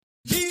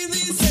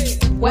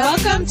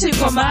Welcome to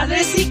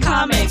Comadres y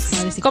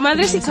Comics.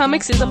 Comadres y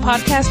Comics is a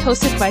podcast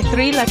hosted by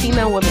three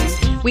Latina women.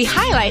 We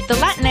highlight the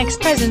Latinx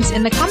presence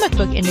in the comic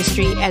book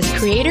industry as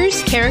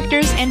creators,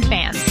 characters, and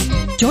fans.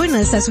 Join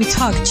us as we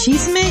talk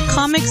chisme,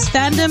 comics,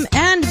 fandom,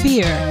 and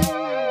beer.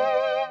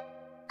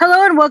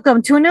 Hello and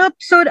welcome to a new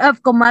episode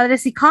of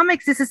Comadres y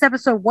Comics. This is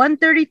episode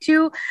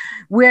 132.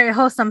 We're your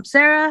host. I'm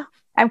Sarah.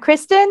 I'm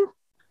Kristen.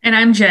 And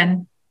I'm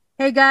Jen.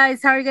 Hey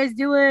guys, how are you guys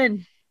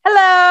doing?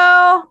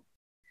 Hello.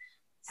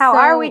 How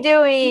are we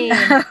doing?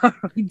 How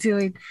are we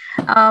doing?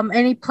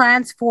 Any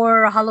plans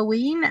for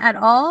Halloween at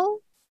all?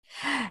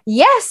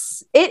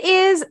 Yes, it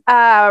is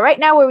right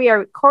now where we are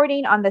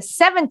recording on the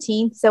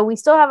 17th. So we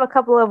still have a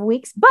couple of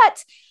weeks.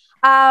 But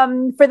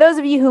for those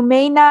of you who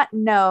may not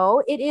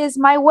know, it is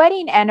my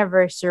wedding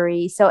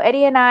anniversary. So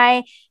Eddie and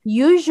I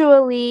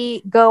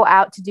usually go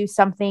out to do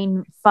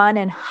something fun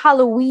and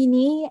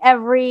Halloween-y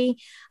every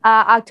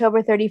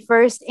October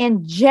 31st.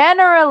 And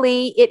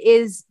generally it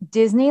is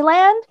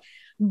Disneyland.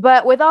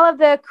 But with all of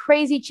the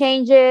crazy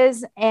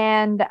changes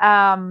and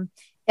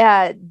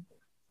the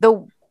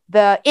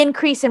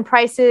increase in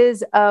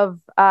prices of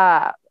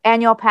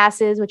annual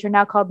passes, which are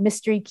now called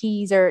mystery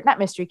keys, or not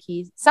mystery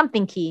keys,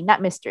 something key,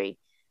 not mystery.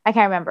 I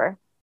can't remember.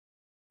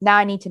 Now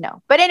I need to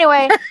know. But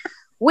anyway,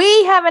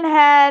 we haven't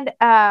had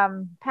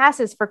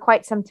passes for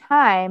quite some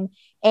time,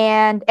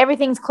 and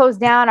everything's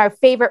closed down. Our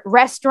favorite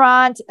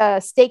restaurant,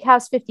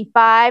 Steakhouse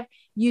 55,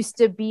 used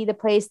to be the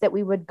place that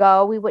we would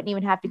go. We wouldn't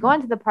even have to go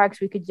into the parks.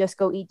 We could just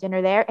go eat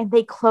dinner there. And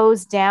they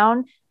closed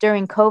down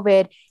during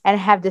COVID and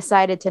have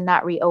decided to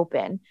not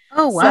reopen.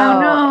 Oh, wow.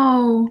 So,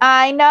 no.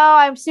 I know.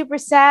 I'm super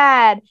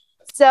sad.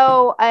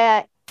 So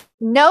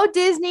no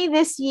Disney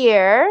this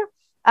year.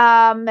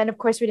 And of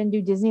course, we didn't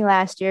do Disney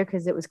last year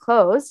because it was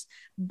closed.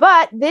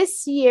 But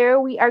this year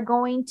we are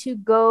going to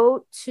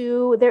go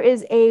to, there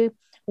is a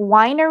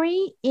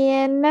winery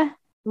in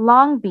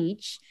Long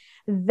Beach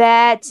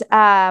that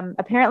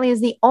apparently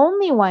is the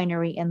only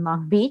winery in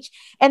Long Beach,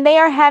 and they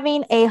are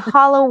having a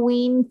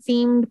Halloween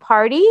themed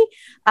party,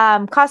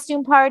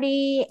 costume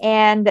party,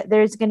 and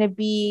there's going to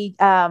be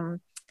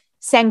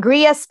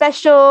sangria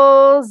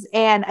specials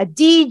and a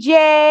DJ,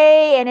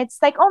 and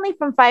it's like only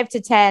from 5 to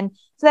 10,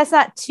 so that's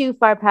not too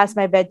far past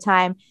my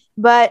bedtime,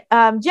 but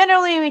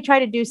generally we try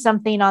to do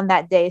something on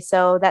that day,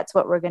 so that's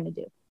what we're going to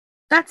do.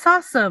 That's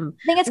awesome.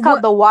 I think it's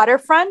called the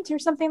Waterfront or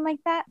something like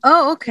that.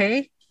 Oh,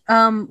 okay.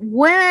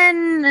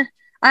 When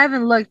I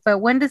haven't looked, but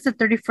when does the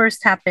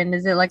 31st happen?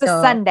 Is it like a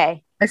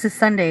Sunday? It's a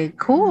Sunday.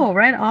 Cool.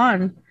 Right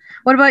on.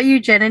 What about you,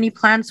 Jen? Any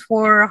plans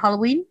for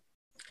Halloween?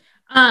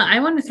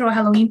 I want to throw a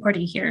Halloween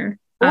party here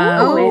with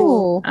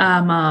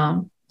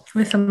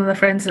some of the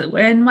friends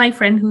and my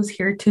friend who's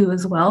here too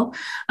as well,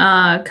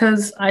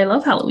 because I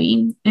love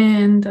Halloween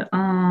and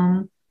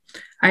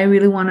I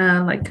really want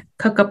to like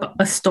cook up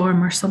a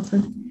storm or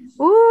something.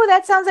 Ooh,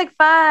 that sounds like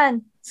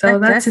fun. So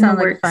that's in the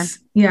works. Like fun.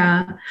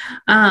 Yeah.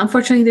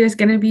 Unfortunately, there's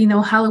going to be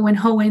no Halloween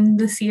Hoenn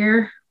this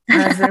year,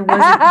 as there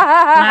wasn't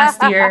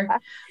last year.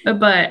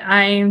 But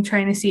I am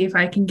trying to see if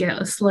I can get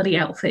a slutty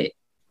outfit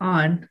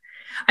on.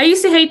 I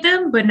used to hate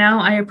them, but now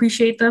I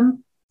appreciate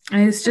them.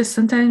 And it's just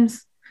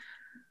sometimes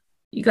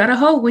you got to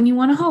hoe when you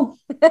want to hoe.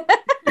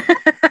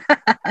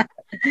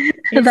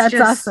 That's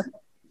awesome.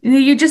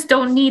 You just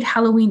don't need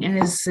Halloween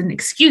as an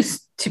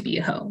excuse to be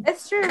a hoe.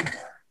 That's true.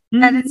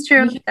 That is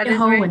true. You can be a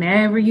hoe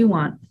whenever you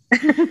want.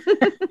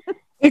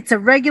 It's a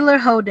regular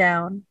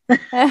hoedown.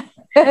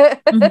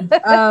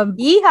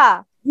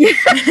 Yeehaw.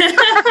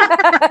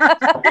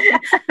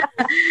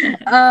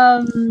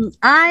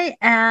 I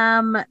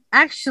am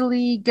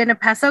actually gonna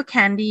pass out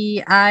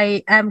candy.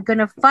 I am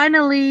gonna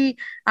finally,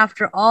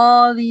 after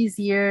all these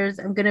years,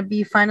 I'm gonna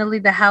be finally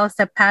the house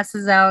that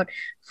passes out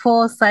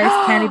full-size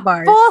candy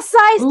bars.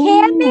 Full-size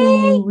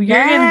candy? You're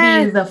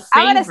gonna be the favorite.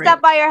 I'm gonna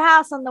stop by your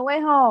house on the way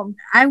home.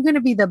 I'm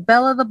gonna be the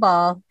belle of the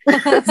ball. Are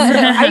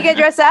you gonna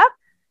dress up?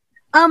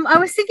 I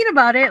was thinking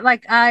about it.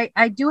 Like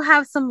I do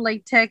have some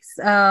latex,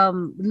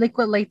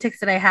 liquid latex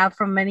that I have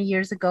from many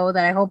years ago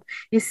that I hope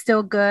is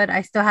still good.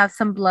 I still have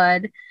some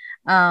blood.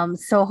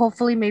 So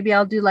hopefully maybe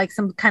I'll do like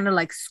some kind of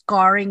like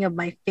scarring of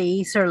my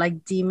face or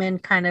like demon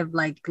kind of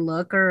like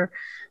look or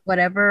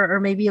whatever. Or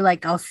maybe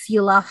like I'll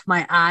seal off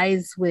my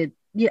eyes with,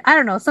 I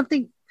don't know,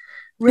 something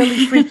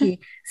really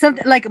freaky.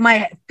 Something like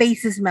my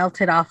face is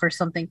melted off or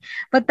something.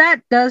 But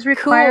that does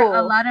require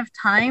a lot of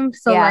time.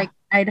 So like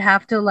I'd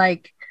have to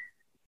like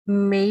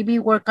maybe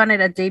work on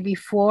it a day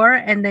before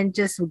and then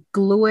just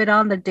glue it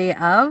on the day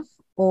of,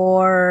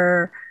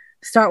 or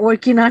start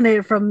working on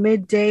it from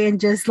midday and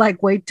just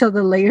like wait till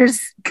the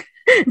layers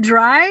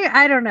dry.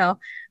 I don't know,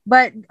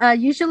 but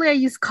usually I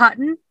use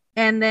cotton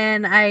and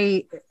then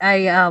I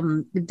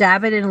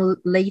dab it in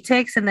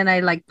latex and then I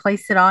like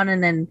place it on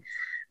and then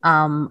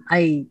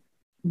I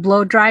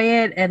blow dry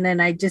it and then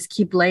I just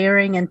keep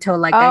layering until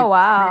like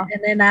wow.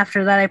 And then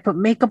after that I put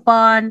makeup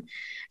on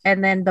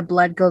and then the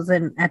blood goes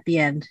in at the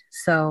end.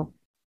 So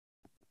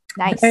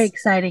nice. Very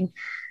exciting.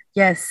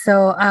 Yes.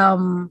 So,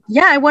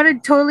 yeah, I want to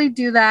totally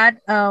do that.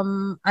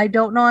 I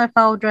don't know if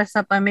I'll dress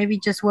up. I maybe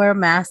just wear a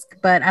mask,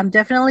 but I'm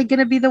definitely going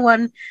to be the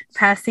one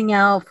passing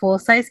out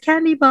full-size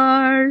candy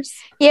bars.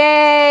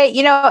 Yay.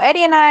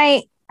 Eddie and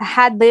I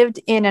had lived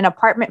in an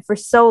apartment for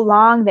so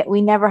long that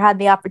we never had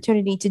the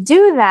opportunity to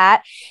do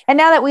that. And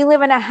now that we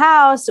live in a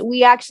house,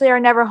 we actually are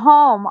never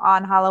home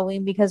on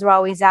Halloween because we're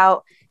always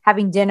out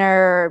having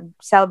dinner,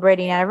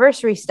 celebrating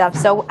anniversary stuff.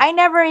 So I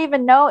never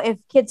even know if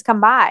kids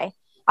come by.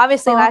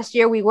 Obviously, last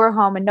year we were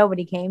home and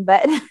nobody came,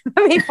 but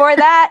before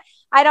that,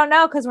 I don't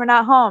know because we're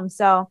not home.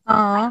 So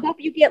I hope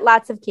you get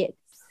lots of kids.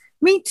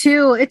 Me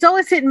too. It's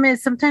always hit and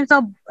miss. Sometimes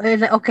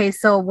okay,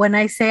 so when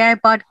I say I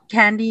bought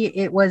candy,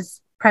 it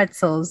was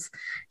pretzels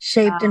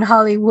shaped in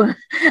Hollywood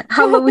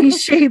Halloween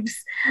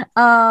shapes.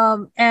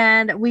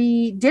 And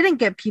we didn't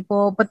get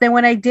people, but then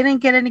when I didn't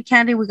get any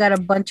candy, we got a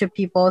bunch of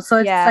people. So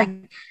it's like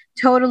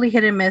totally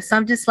hit and miss. So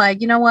I'm just like,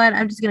 you know what?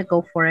 I'm just gonna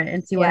go for it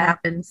and see what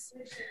happens.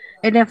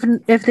 And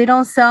if they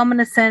don't sell, I'm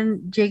gonna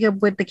send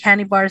Jacob with the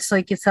candy bars so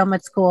he can sell them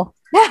at school.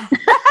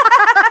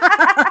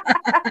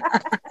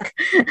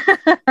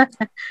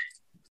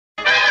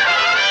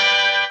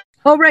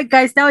 All right,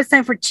 guys. Now it's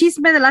time for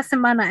Chisme de la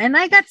Semana, and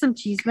I got some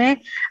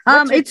chisme.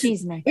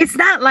 It's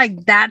not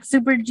like that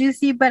super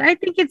juicy, but I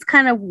think it's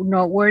kind of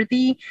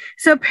noteworthy.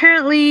 So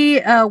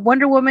apparently,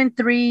 Wonder Woman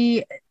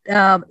 3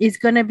 is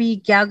going to be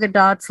Gal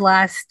Gadot's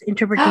last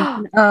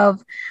interpretation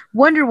of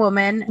Wonder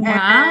Woman.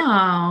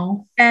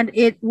 Wow. And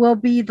it will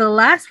be the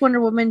last Wonder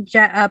Woman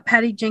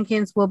Patty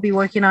Jenkins will be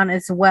working on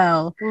as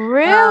well.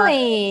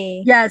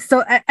 Really? Yeah.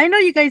 So I know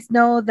you guys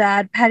know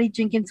that Patty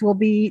Jenkins will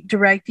be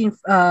directing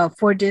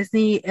for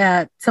Disney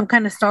some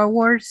kind of Star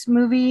Wars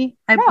movie.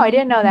 I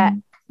didn't know that.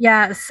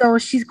 Yeah, so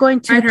she's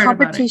going to a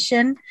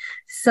competition.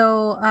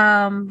 So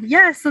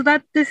so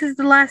this is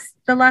the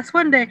last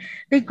one. They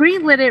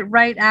greenlit it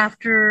right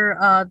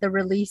after the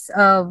release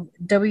of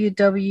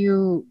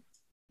WW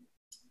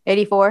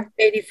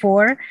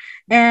 84,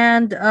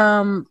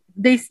 and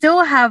they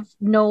still have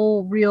no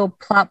real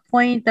plot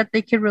point that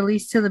they could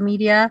release to the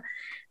media.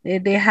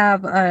 They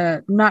have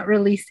not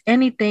released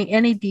any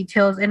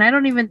details, and I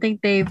don't even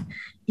think they've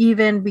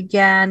even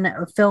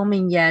began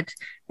filming yet.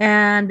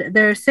 And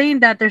they're saying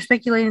that they're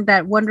speculating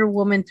that Wonder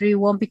Woman 3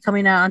 won't be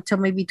coming out until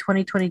maybe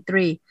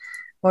 2023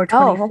 or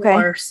 24.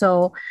 Okay.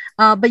 So,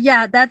 but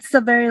yeah, that's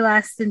the very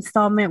last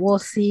installment. We'll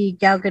see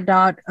Gal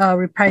Gadot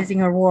reprising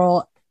her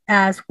role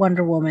as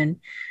Wonder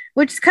Woman,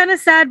 which is kind of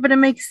sad, but it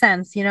makes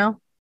sense, you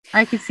know?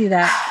 I could see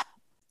that.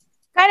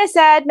 Kind of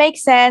sad,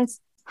 makes sense.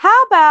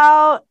 How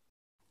about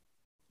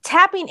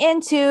tapping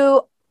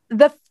into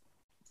the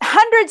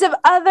hundreds of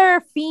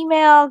other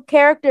female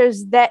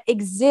characters that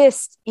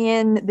exist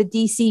in the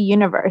DC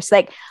universe?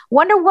 Like,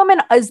 Wonder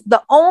Woman is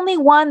the only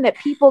one that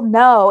people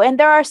know, and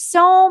there are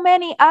so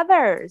many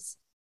others.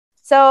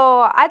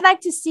 So I'd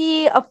like to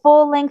see a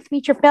full-length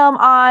feature film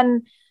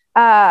on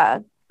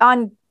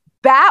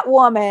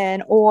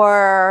Batwoman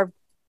or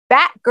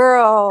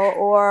Batgirl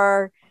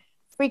or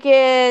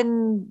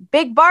freaking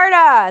Big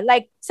Barda,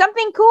 like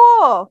something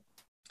cool.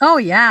 Oh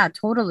yeah,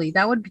 totally.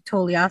 That would be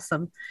totally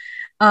awesome.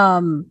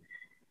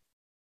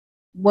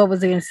 What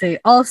was I going to say?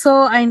 Also,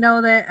 I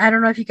know that, I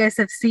don't know if you guys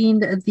have seen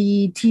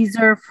the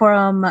teaser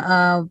from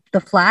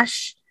The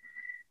Flash.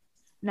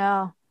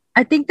 No.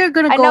 I think they're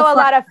going to go. I know a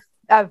lot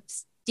of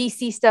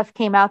DC stuff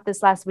came out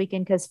this last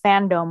weekend because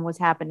Fandom was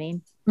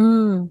happening.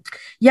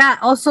 Yeah.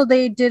 Also,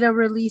 they did a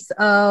release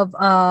of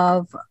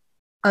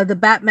the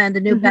Batman, the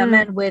new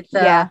Batman with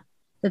the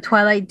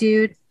Twilight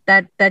dude.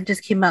 That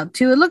just came out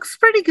too. It looks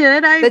pretty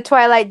good. The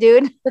Twilight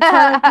dude. The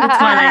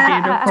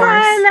Twilight dude, of course.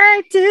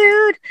 Twilight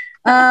dude.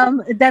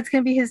 That's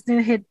gonna be his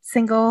new hit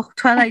single,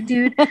 Twilight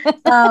Dude.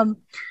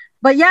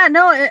 But yeah,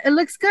 no, it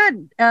looks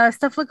good.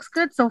 Stuff looks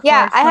good so far.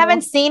 Yeah, I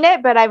haven't seen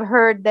it, but I've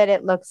heard that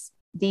it looks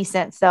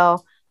decent.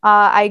 So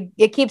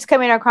it keeps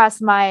coming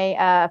across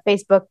my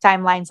Facebook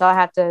timeline. So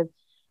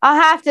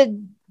I'll have to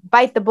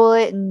bite the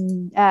bullet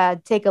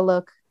and take a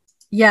look.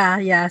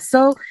 Yeah.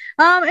 So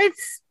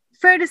it's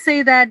fair to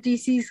say that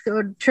DC's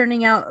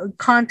churning out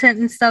content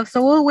and stuff.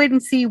 So we'll wait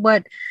and see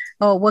what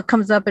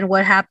comes up and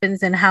what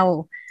happens and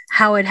how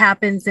it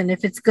happens and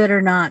if it's good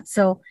or not.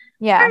 So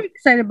yeah, I'm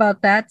excited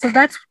about that. So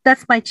that's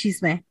my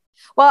chisme.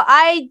 Well,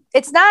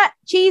 it's not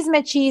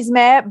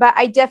chisme, but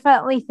I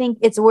definitely think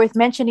it's worth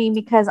mentioning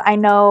because I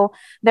know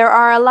there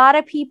are a lot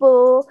of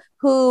people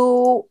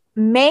who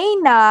may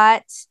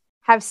not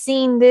have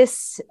seen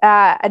this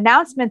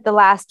announcement the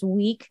last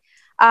week.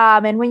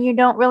 And when you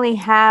don't really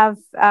have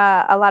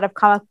a lot of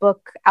comic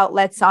book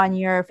outlets on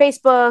your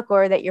Facebook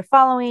or that you're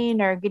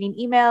following or getting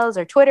emails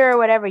or Twitter or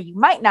whatever, you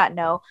might not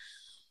know.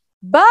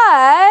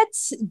 But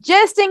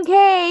just in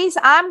case,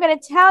 I'm going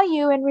to tell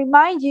you and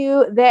remind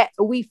you that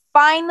we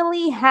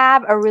finally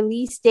have a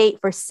release date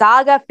for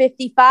Saga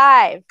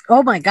 55.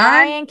 Oh my God.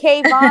 Ryan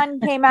K.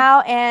 Vaughn came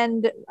out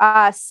and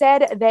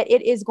said that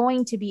it is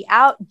going to be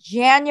out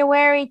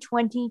January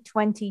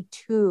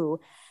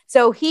 2022.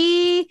 So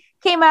he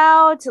came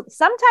out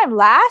sometime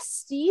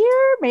last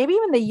year, maybe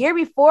even the year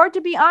before,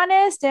 to be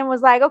honest, and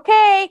was like,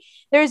 okay,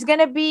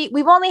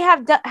 we've only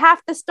have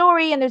half the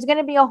story, and there's going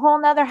to be a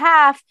whole nother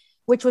half,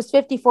 which was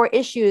 54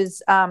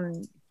 issues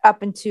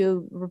up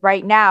into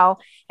right now.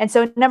 And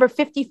so number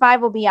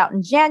 55 will be out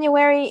in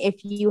January.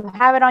 If you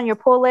have it on your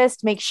pull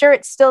list, make sure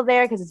it's still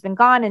there because it's been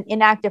gone and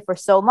inactive for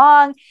so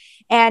long.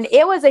 And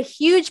it was a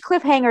huge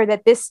cliffhanger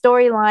that this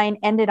storyline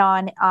ended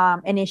on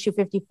in issue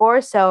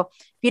 54. So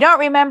if you don't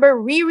remember,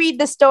 reread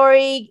the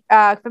story,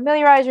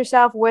 familiarize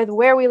yourself with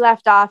where we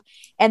left off,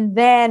 and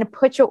then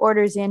put your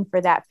orders in for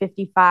that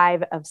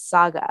 55 of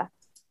Saga.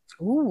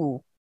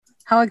 Ooh,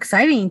 how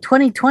exciting.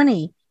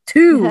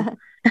 2022.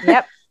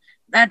 Yep.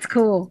 That's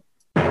cool.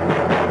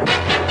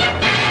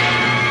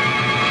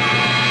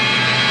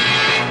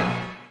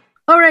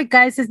 All right,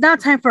 guys, it's now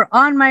time for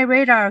On My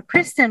Radar.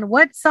 Kristen,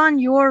 what's on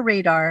your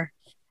radar?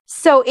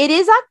 So it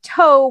is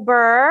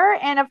October,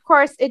 and of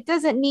course, it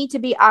doesn't need to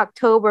be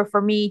October for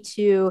me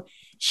to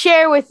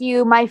share with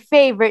you my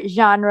favorite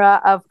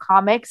genre of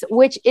comics,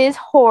 which is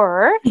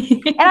horror.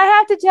 And I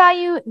have to tell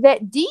you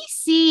that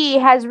DC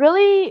has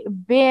really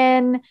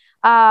been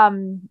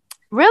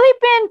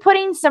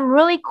putting some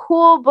really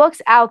cool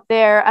books out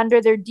there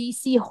under their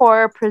DC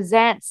Horror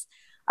Presents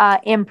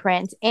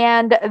imprint.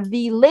 And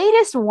the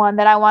latest one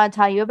that I want to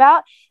tell you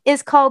about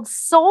is called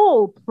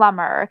Soul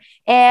Plumber.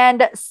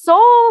 And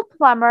Soul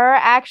Plumber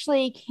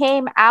actually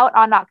came out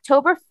on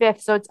October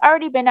 5th. So it's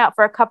already been out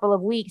for a couple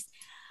of weeks.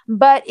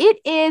 But it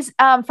is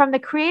from the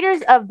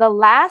creators of The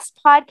Last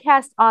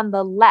Podcast on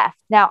the Left.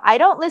 Now, I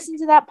don't listen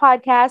to that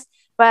podcast,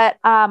 but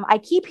I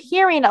keep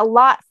hearing a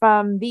lot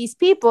from these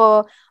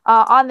people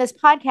on this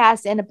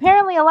podcast. And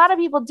apparently a lot of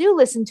people do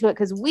listen to it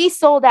because we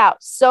sold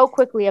out so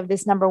quickly of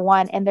this number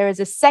one. And there is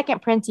a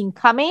second printing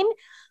coming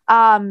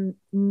in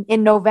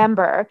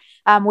November,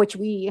 which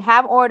we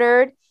have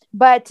ordered.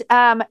 But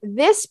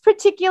this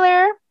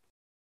particular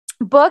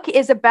book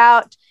is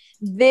about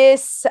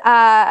this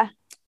guy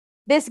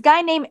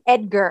named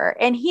Edgar.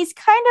 And he's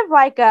kind of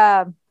like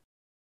a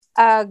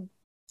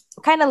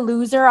kind of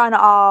loser on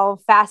all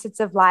facets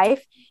of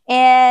life.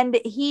 And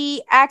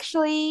he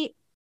actually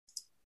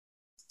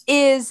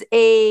is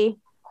a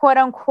quote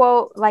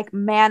unquote like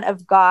man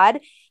of God.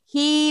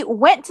 He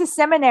went to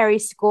seminary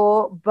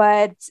school,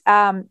 but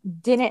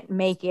didn't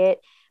make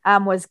it,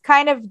 was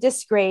kind of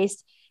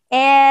disgraced.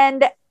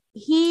 And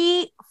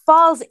he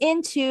falls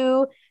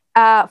into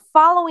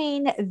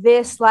following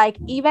this like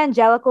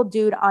evangelical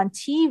dude on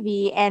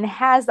TV and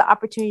has the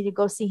opportunity to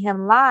go see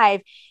him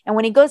live. And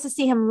when he goes to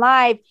see him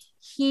live,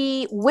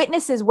 he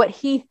witnesses what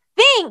he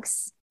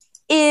thinks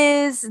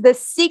is the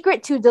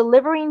secret to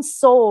delivering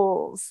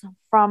souls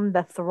from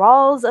the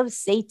thralls of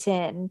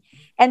Satan.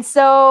 And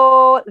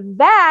so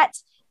that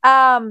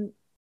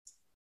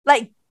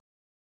like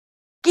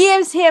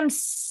gives him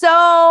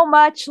so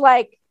much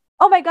like,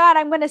 oh my God,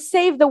 I'm going to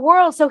save the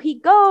world. So he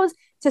goes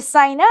to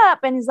sign up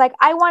and he's like,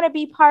 I want to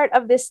be part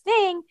of this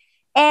thing.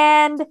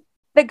 And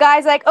the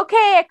guy's like,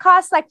 okay, it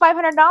costs like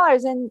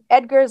 $500. And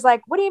Edgar's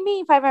like, what do you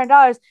mean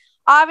 $500?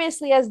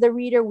 Obviously, as the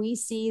reader, we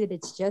see that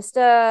it's just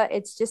a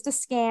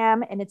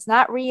scam and it's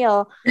not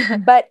real.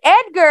 But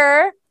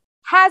Edgar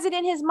has it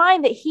in his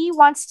mind that he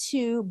wants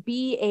to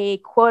be a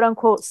quote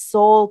unquote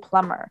soul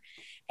plumber.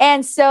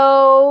 And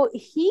so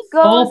he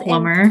goes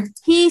and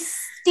he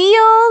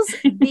steals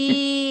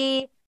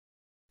the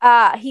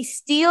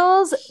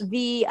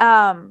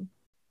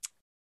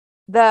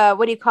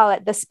what do you call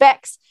it? The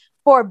specs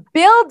for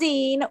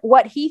building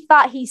what he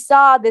thought he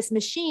saw, this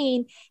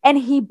machine, and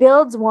he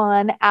builds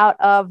one out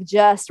of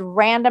just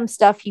random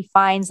stuff he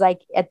finds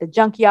like at the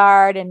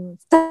junkyard and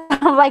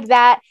stuff like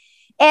that.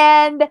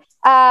 And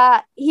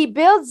he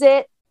builds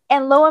it,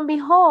 and lo and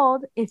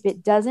behold, if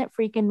it doesn't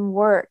freaking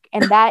work.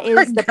 And that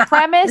is the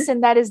premise,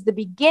 and that is the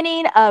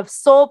beginning of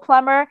Soul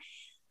Plumber.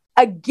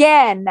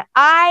 Again,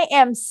 I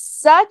am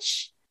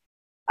such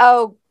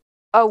a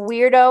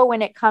weirdo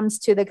when it comes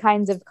to the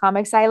kinds of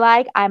comics I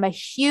like. I'm a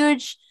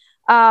huge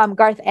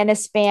Garth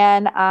Ennis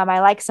fan. I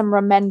like some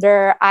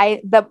Remender.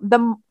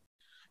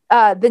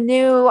 The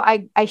new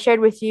I shared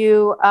with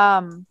you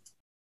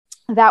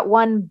that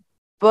one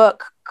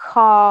book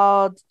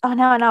called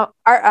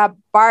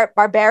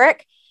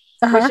Barbaric,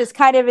 which is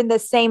kind of in the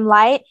same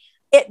light.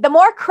 The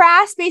more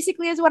crass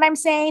basically is what I'm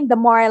saying, the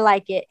more I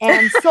like it.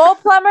 And Soul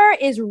Plumber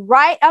is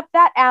right up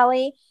that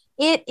alley.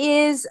 It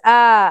is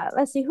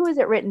let's see, who is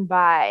it written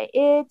by?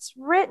 It's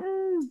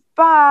written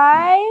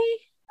by,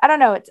 I don't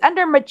know. It's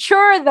under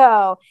Mature,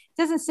 though.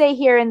 It doesn't say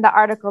here in the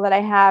article that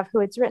I have who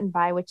it's written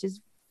by, which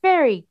is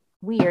very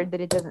weird that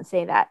it doesn't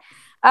say that.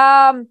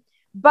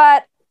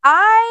 But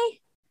I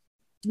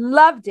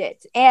loved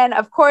it. And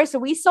of course,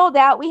 we sold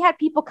out. We had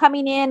people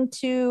coming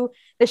into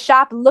the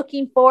shop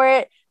looking for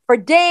it for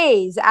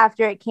days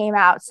after it came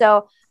out.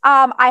 So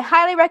I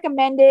highly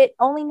recommend it.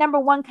 Only number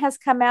one has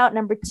come out.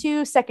 Number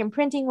two, second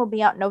printing will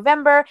be out in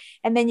November.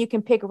 And then you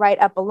can pick right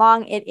up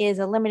along. It is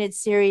a limited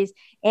series.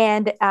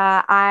 And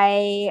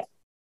I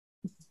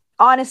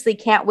honestly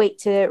can't wait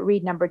to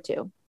read number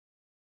two.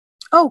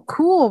 Oh,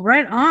 cool.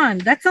 Right on.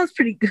 That sounds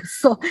pretty good.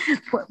 So,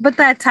 but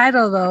that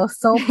title though,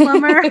 Soul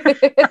Plumber.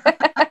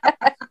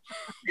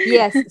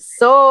 Yes,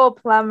 Soul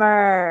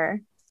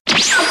Plumber.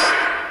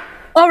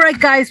 All right,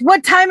 guys.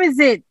 What time is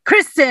it?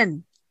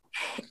 Kristen.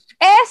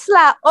 Es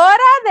la hora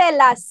de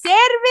la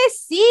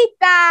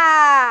cervecita.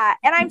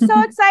 And I'm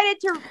so excited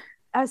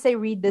I would say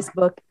read this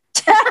book.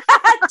 To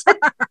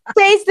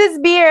taste this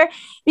beer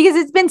because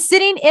it's been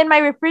sitting in my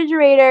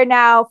refrigerator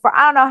now for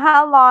I don't know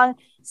how long,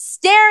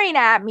 staring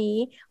at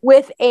me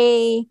with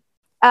a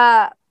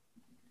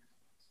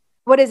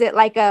what is it,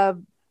 like I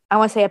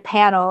want to say a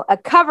panel, a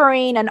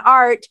covering, an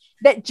art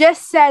that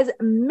just says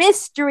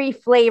mystery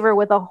flavor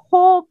with a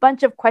whole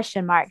bunch of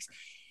question marks.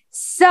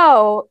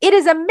 So it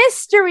is a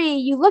mystery.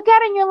 You look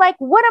at it and you're like,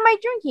 what am I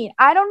drinking?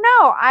 I don't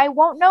know. I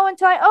won't know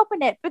until I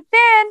open it. But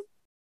then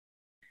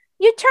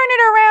you turn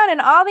it around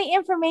and all the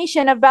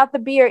information about the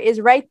beer is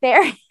right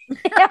there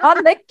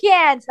on the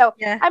can. So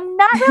yeah. I'm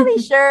not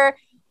really sure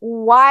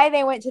why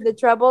they went to the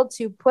trouble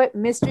to put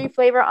mystery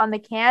flavor on the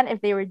can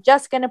if they were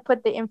just going to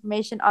put the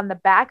information on the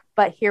back.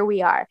 But here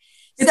we are.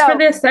 It's for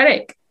the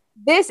aesthetic.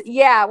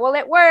 Well,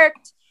 it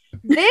worked.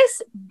 Who's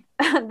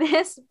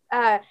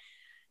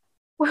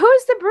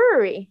the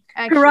brewery?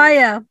 Actually?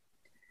 Pariah.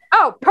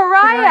 Oh,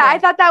 Pariah. I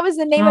thought that was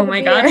the name of the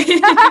beer. Oh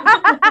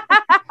my God.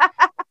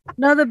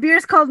 No, the beer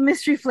is called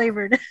mystery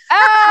flavored.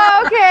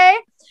 Oh, okay.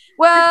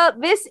 Well,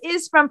 this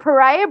is from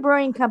Pariah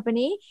Brewing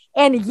Company.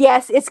 And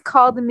yes, it's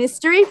called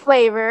Mystery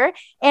Flavor.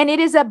 And it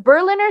is a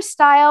Berliner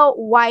style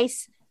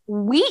Weiss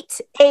wheat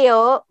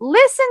ale.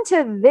 Listen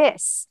to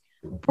this.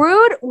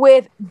 Brewed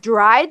with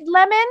dried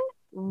lemon,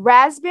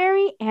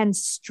 raspberry, and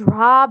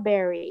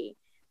strawberry.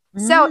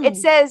 So it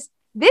says,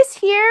 this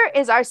here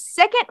is our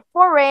second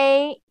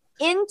foray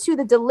into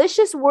the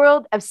delicious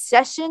world of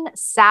session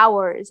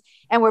sours.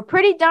 And we're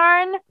pretty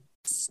darn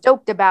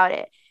stoked about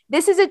it.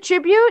 This is a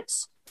tribute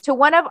to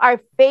one of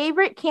our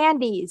favorite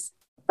candies,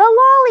 the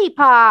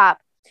lollipop,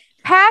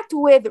 packed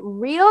with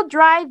real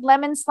dried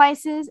lemon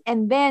slices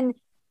and then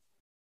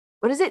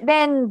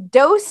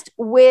dosed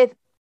with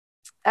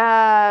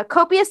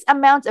copious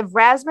amounts of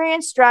raspberry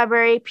and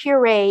strawberry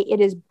puree.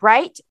 It is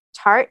bright,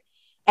 tart,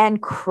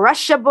 and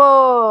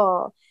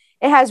crushable.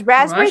 It has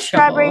raspberry,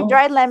 strawberry,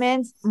 dried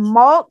lemons,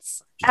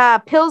 malts,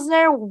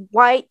 Pilsner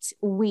white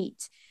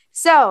wheat.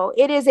 So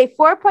it is a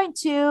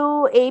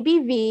 4.2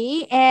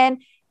 ABV,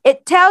 and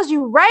it tells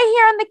you right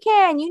here on the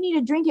can, you need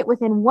to drink it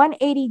within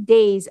 180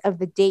 days of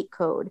the date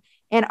code.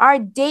 And our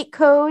date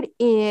code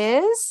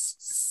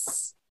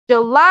is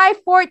July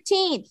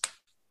 14th,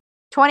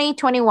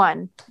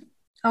 2021.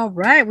 All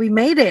right, we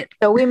made it.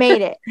 So we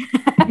made it.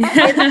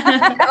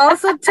 It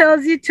also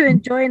tells you to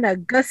enjoy an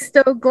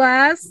Augusto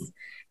glass,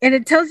 and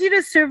it tells you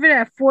to serve it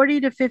at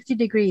 40 to 50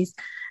 degrees.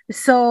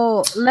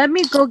 So let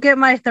me go get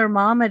my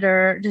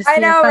thermometer to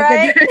see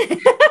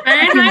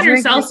Fahrenheit or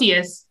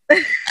Celsius?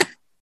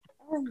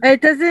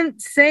 It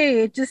doesn't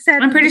say. It just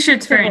said. I'm pretty sure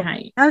it's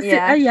Fahrenheit.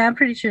 I'm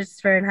pretty sure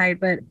it's Fahrenheit,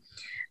 but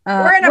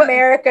we're in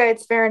America.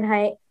 It's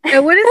Fahrenheit.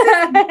 What is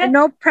this?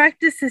 No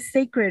practice is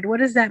sacred. What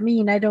does that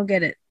mean? I don't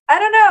get it. I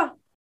don't know.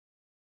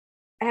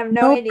 I have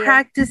no idea. No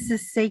practice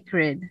is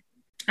sacred.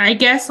 I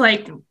guess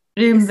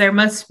there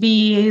must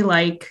be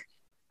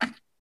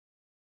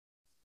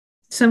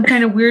some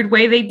kind of weird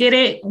way they did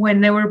it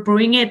when they were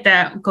brewing it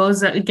that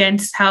goes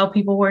against how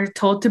people were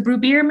told to brew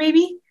beer,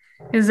 maybe?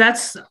 Because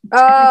that's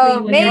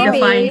typically when you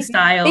define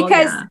style.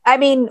 Because, I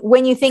mean,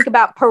 when you think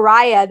about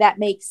Pariah, that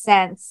makes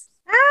sense.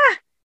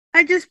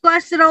 I just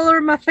splashed it all over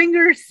my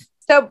fingers.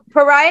 So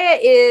Pariah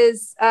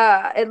is,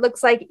 it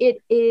looks like it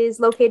is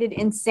located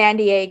in San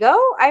Diego.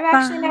 I've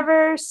actually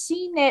never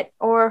seen it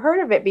or heard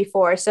of it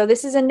before. So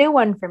this is a new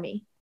one for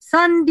me.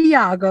 San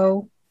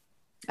Diego.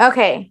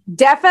 Okay,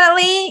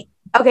 definitely.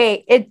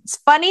 Okay, it's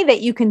funny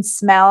that you can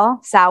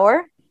smell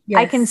sour. Yes.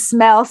 I can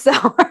smell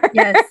sour.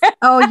 Yes.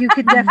 Oh, you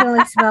can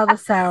definitely smell the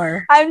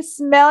sour. I'm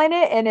smelling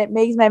it and it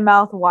makes my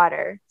mouth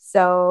water.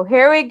 So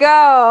here we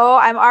go.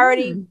 I'm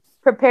already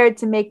prepared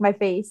to make my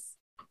face,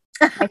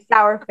 my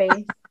sour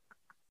face.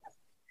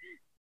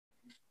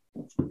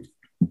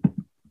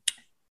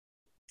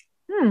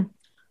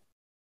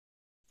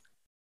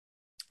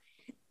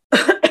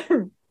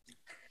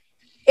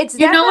 It's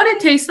you know what it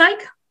tastes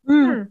like?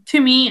 To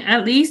me,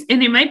 at least,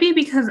 and it might be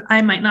because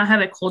I might not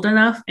have it cold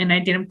enough and I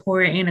didn't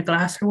pour it in a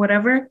glass or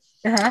whatever.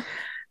 But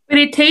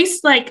it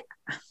tastes like,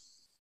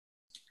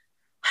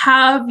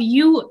 have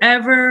you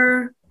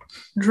ever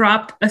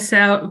dropped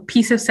a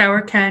piece of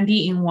sour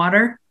candy in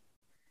water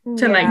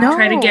to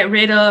try to get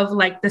rid of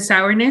the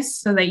sourness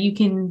so that you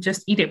can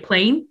just eat it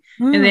plain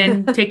and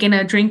then taking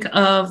a drink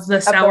of the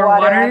sour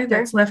water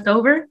that's left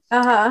over?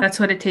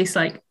 That's what it tastes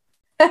like.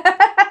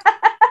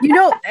 You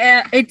know,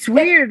 it's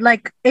weird.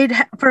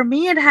 For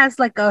me, it has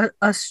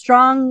a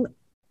strong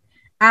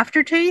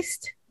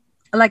aftertaste,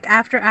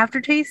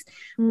 aftertaste.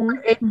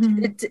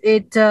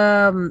 It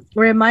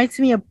reminds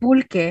me of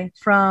pulque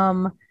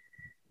from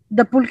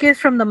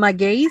the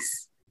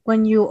maguey's.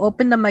 When you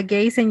open the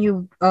maguey's and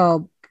you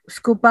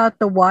scoop out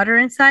the water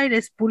inside,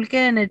 it's pulque,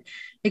 and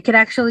it could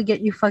actually get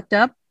you fucked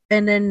up.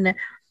 And then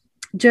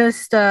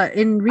just I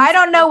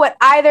don't know what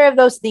either of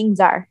those things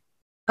are.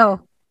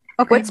 Oh,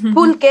 okay. What's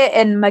pulque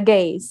and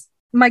maguey's?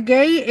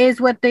 Maguey is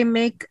what they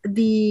make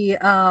the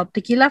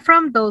tequila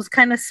from. Those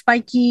kind of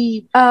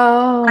spiky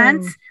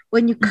plants.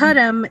 When you cut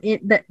them,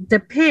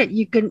 the pit,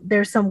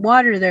 there's some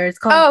water there. It's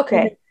called.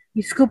 Okay.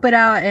 You scoop it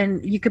out,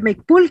 and you can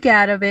make pulque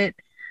out of it,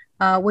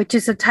 which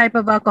is a type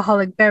of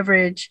alcoholic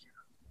beverage,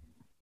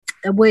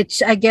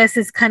 which I guess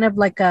is kind of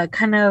like I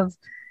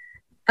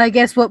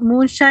guess what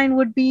moonshine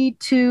would be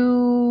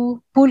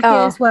to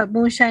pulque is what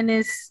moonshine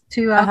is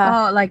to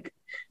alcohol. Like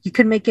you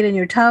can make it in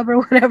your tub or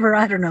whatever.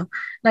 I don't know.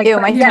 Like,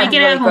 ew, my throat is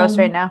really gross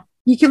right now.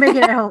 You can make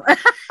it at home.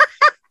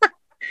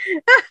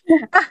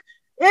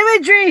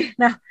 Imagery.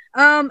 No,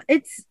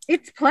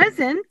 it's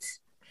pleasant.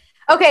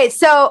 Okay,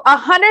 so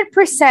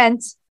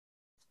 100%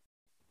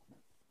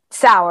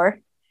 sour,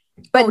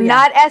 but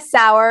not as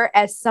sour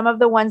as some of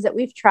the ones that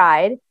we've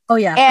tried. Oh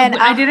yeah, and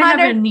I didn't have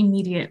an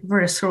immediate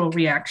visceral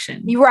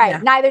reaction. Right,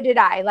 yeah. Neither did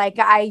I. Like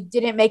I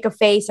didn't make a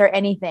face or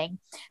anything.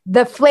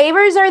 The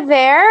flavors are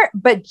there,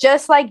 but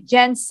just like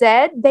Jen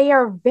said, they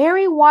are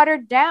very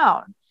watered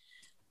down.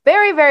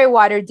 Very, very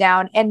watered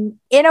down, and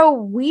in a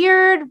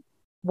weird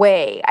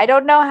way. I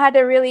don't know how to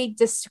really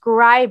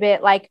describe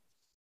it. Like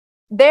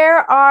there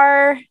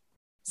are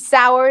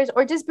sours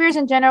or just beers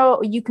in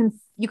general, you can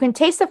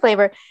taste the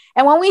flavor.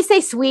 And when we say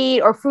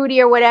sweet or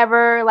fruity or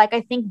whatever, like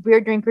I think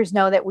beer drinkers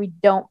know that we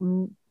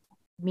don't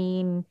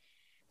mean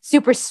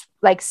super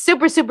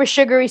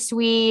sugary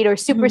sweet or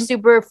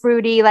super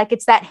fruity. Like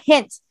it's that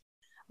hint.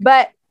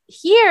 But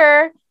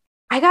here,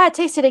 I gotta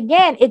taste it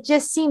again. It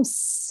just seems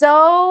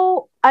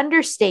so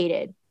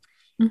understated.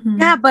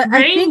 Yeah, but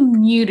very I think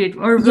muted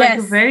or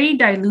like very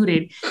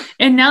diluted.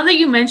 And now that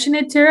you mention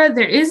it, Tara,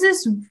 there is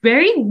this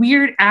very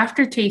weird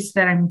aftertaste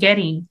that I'm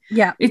getting.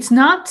 Yeah, it's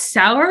not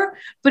sour,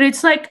 but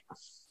it's like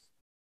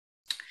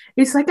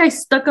I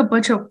stuck a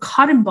bunch of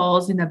cotton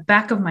balls in the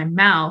back of my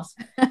mouth,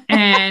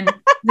 and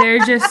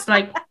they're just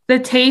like the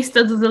taste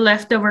of the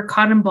leftover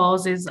cotton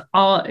balls is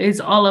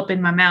all up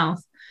in my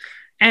mouth.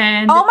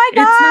 And oh my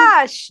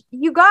gosh,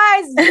 you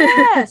guys,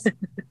 yes,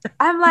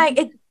 I'm like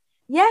it,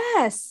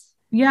 yes.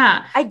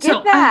 Yeah, I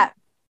get that.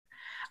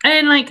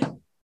 And like,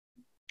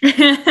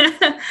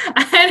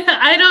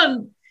 I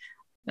don't,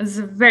 it's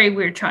a very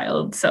weird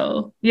child.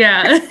 So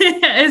yeah,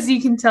 as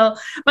you can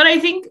tell, but I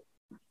think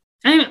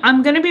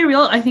I'm going to be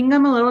real. I think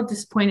I'm a little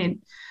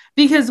disappointed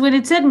because when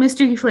it said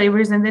mystery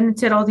flavors and then it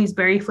said all these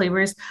berry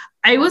flavors,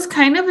 I was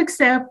kind of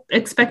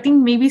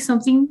expecting maybe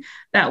something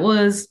that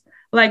was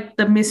like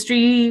the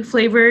mystery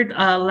flavored,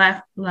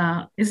 Airheads.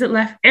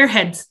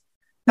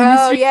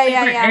 Oh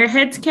yeah.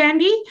 Airheads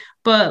candy,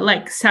 but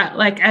like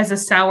as a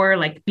sour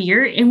like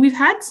beer, and we've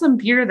had some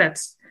beer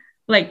that's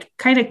like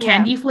kind of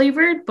candy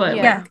flavored, but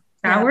like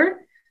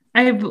sour.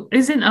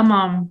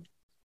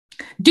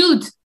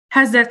 Dudes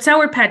has that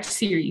Sour Patch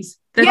series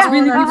that's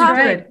really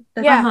good.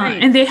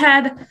 That's and they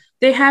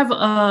have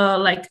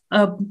like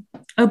a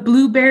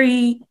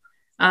blueberry,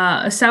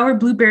 a sour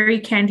blueberry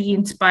candy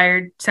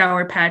inspired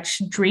Sour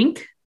Patch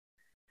drink.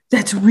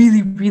 That's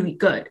really, really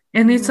good.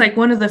 And it's like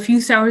one of the few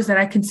sours that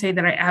I can say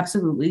that I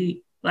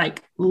absolutely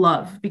like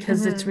love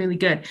because it's really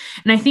good.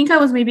 And I think I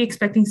was maybe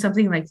expecting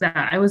something like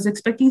that. I was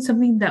expecting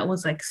something that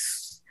was like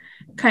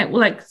kind of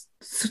like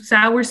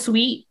sour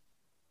sweet,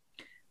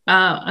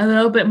 a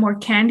little bit more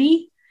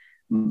candy.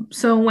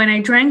 So when I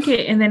drank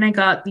it and then I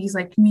got these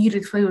like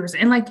muted flavors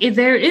and like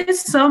there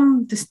is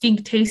some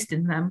distinct taste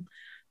in them,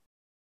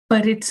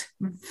 but it's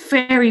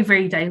very,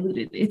 very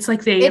diluted. It's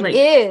like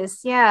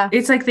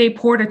it's like they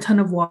poured a ton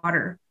of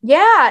water.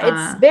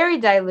 Yeah, it's very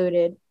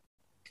diluted.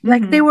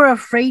 Like they were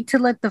afraid to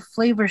let the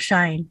flavor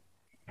shine.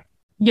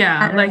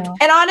 Yeah, like know.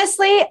 And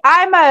honestly,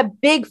 I'm a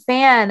big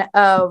fan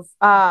of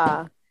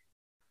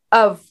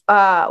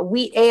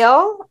wheat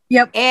ale.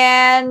 Yep.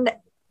 And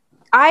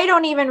I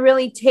don't even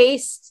really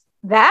taste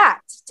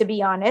that, to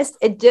be honest.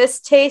 It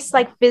just tastes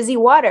like fizzy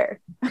water.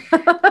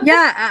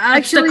 Yeah,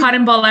 actually, the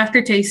cotton ball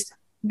aftertaste.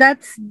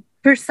 That's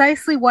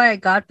precisely why I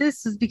got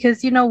this, is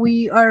because, you know,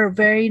 we are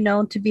very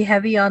known to be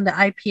heavy on the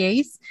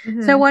IPAs.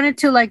 So I wanted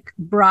to like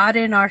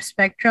broaden our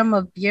spectrum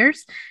of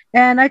beers.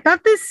 And I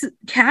thought this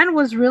can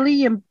was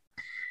really,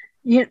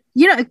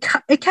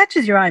 it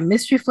catches your eye.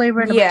 Mystery flavor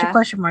and a bunch of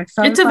question marks.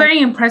 So it's a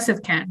very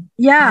impressive can.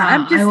 Yeah,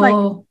 I'm just I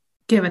will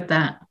give it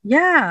that.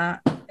 Yeah.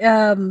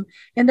 And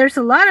there's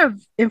a lot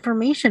of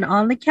information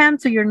on the can.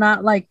 So you're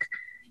not like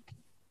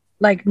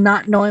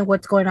not knowing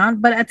what's going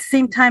on, but at the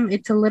same time,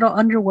 it's a little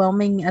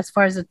underwhelming as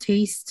far as the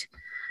taste.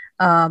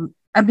 I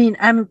mean,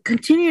 I'm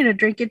continuing to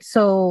drink it.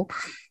 So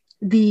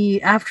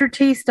the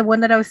aftertaste, the one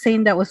that I was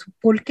saying that was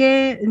pulque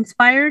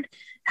inspired,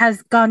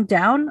 has gone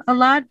down a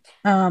lot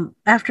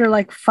after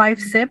like 5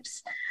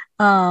 sips.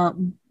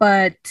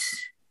 But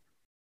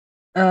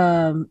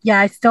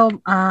I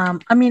still,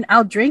 I mean,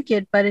 I'll drink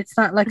it, but it's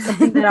not like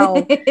something that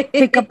I'll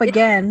pick up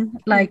again.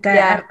 Like,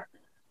 I'll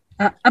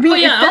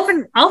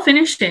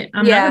finish it.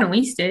 I'm not gonna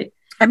waste it.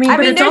 I mean,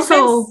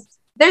 it's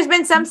there's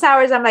been some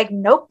sours I'm like,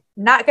 nope,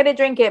 not gonna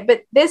drink it.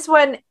 But this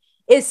one,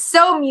 is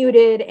so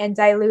muted and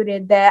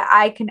diluted that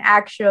I can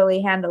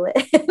actually handle it.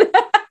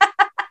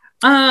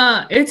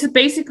 It's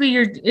basically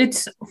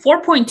it's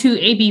 4.2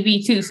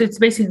 ABV too, so it's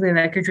basically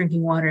like you're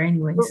drinking water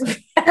anyways.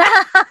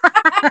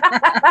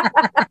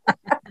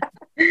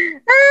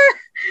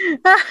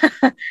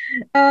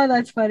 Oh,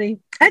 that's funny.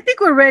 I think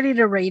we're ready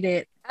to rate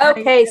it.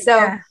 Okay,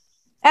 so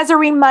as a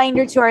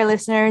reminder to our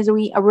listeners,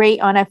 we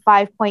rate on a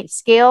 5-point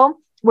scale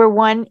where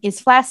 1 is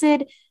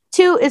flaccid,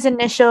 2 is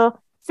initial,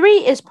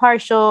 3 is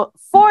partial,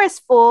 4 is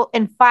full,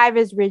 and 5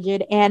 is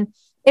rigid. And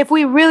if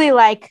we really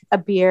like a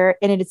beer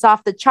and it's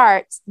off the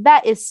charts,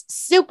 that is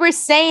Super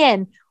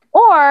Saiyan.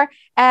 Or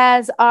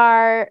as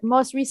our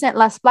most recent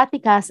Las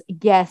Platicas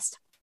guest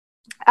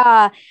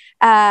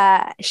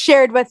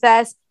shared with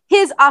us,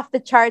 his off the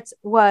charts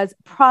was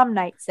prom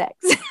night sex.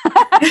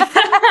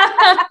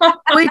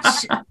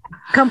 Which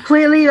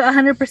completely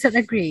 100%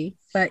 agree.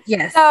 But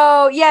yes.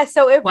 So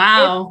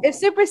if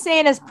Super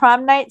Saiyan is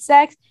prom night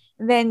sex,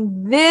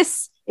 then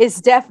this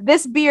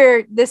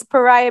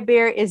pariah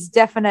beer is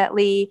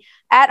definitely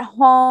at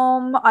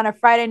home on a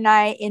Friday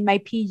night in my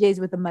PJs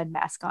with a mud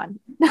mask on.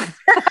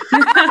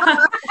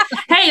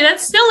 Hey,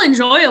 that's still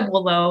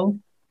enjoyable though.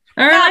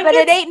 But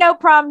it ain't no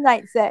prom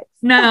night sex.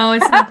 No,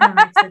 it's not prom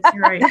night sex.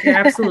 You're right. You're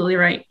absolutely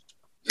right.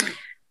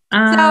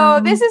 So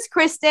this is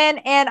Kristen,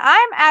 and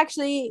I'm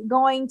actually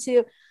going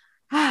to.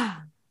 I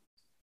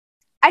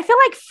feel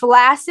like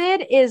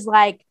flaccid is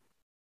like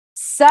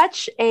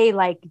such a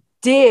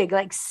dig,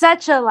 like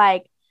such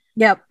a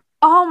Yep.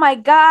 Oh my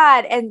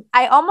God. And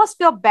I almost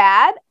feel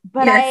bad,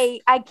 but yes.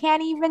 I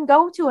can't even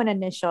go to an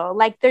initial.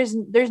 Like there's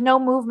no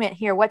movement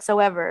here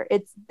whatsoever.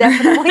 It's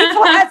definitely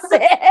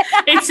flaccid.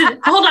 It's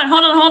hold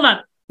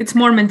on. It's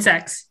Mormon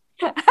sex.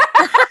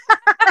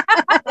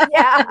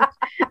 Yeah.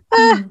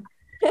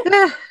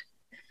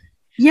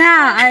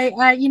 Yeah,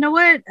 I you know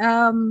what?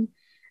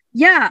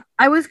 Yeah,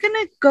 I was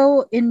gonna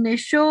go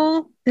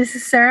initial. This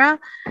is Sarah,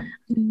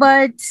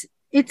 but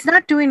it's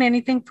not doing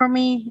anything for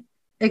me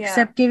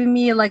except giving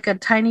me like a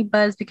tiny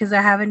buzz because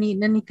I haven't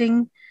eaten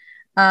anything.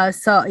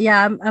 So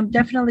yeah, I'm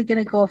definitely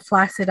gonna go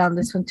flaccid on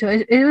this one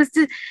too.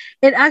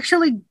 It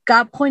actually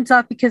got points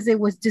off because it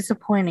was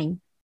disappointing.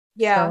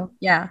 Yeah. So,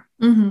 yeah.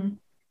 Mm-hmm.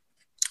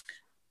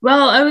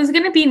 Well, I was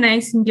going to be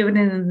nice and give it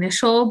an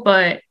initial,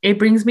 but it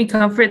brings me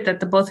comfort that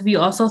the both of you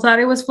also thought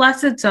it was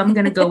flaccid, so I'm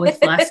going to go with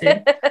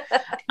flaccid.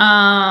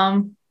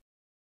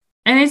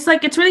 And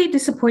it's really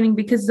disappointing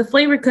because the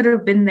flavor could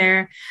have been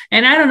there.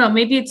 And I don't know,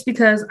 maybe it's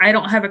because I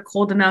don't have it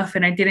cold enough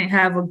and I didn't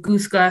have a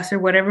goose glass or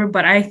whatever,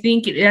 but I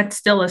think that's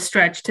still a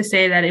stretch to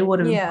say that it would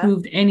have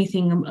improved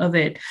anything of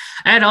it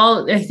at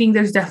all. I think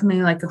there's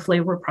definitely like a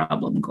flavor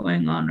problem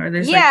going on. Or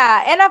there's and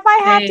if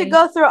I have to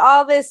go through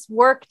all this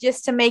work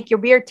just to make your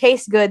beer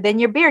taste good, then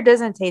your beer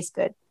doesn't taste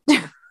good.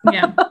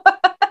 Yeah.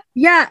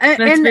 Yeah.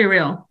 Let's be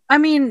real. I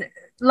mean,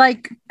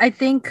 I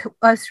think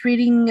us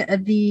reading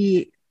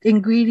the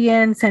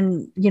ingredients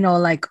and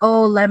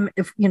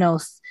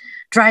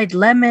dried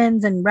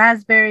lemons and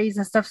raspberries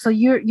and stuff, so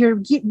you're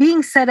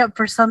being set up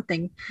for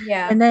something,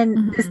 and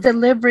then this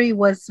delivery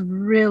was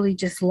really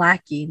just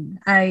lacking.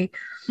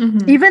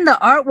 Even the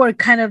artwork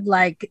kind of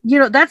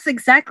that's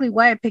exactly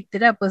why I picked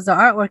it up, was the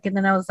artwork, and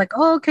then I was like,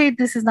 oh, okay,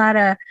 this is not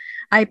a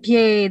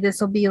IPA,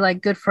 this will be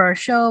good for our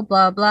show,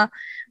 blah blah,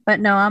 but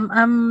no,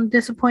 I'm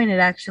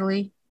disappointed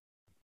actually.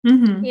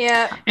 Mm-hmm.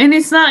 Yeah, and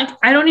it's not,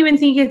 I don't even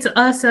think it's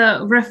us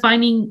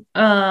refining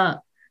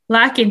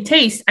lack in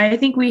taste. I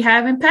think we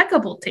have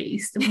impeccable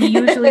taste. We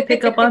usually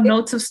pick up on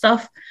notes of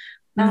stuff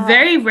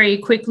very, very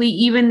quickly,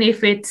 even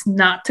if it's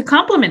not to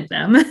compliment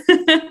them.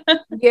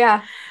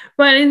 Yeah,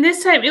 but in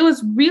this time it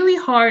was really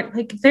hard.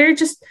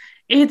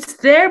 It's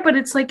there, but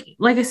it's like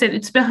I said,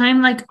 it's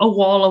behind a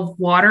wall of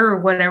water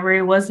or whatever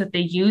it was that they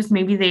used.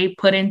 Maybe they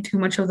put in too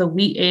much of the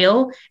wheat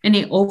ale and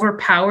it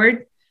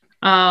overpowered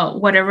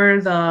whatever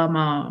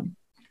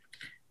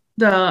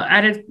the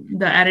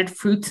added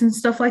fruits and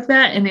stuff like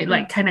that, and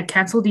it kind of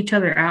canceled each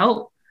other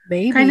out,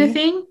 maybe, kind of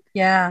thing.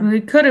 Yeah,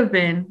 it could have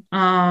been,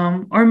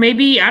 or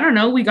maybe, I don't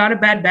know, we got a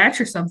bad batch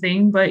or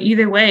something. But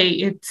either way,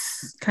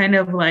 it's kind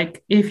of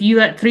like, if you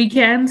let 3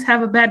 cans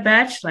have a bad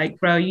batch,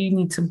 bro, you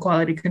need some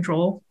quality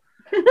control.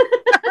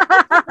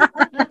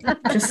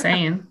 Just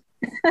saying.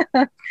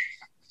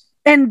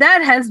 And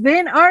that has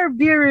been our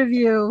beer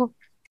review.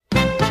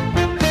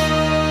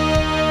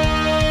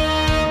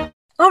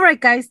 All right,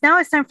 guys, now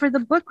it's time for the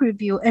book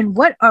review. And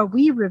what are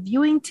we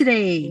reviewing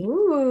today?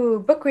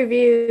 Ooh, book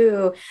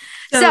review.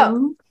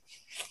 So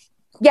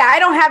yeah, I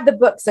don't have the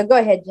book, so go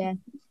ahead, Jen.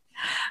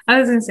 I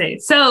was going to say,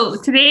 so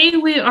today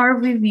we are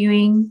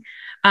reviewing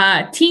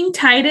Teen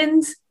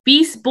Titans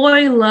Beast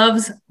Boy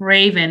Loves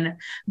Raven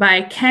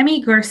by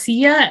Kami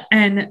Garcia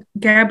and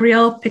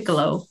Gabriel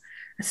Piccolo.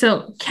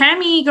 So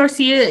Kami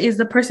Garcia is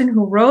the person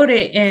who wrote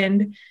it,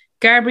 and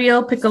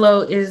Gabriel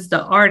Piccolo is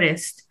the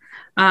artist.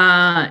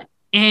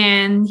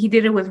 And he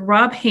did it with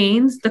Rob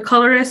Haynes. The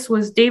colorist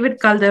was David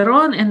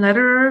Calderon and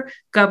letterer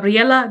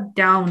Gabriella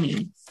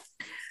Downey.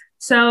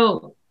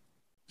 So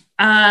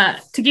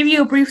to give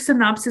you a brief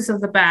synopsis of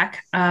the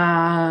back,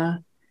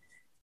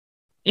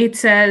 It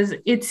says,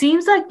 it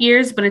seems like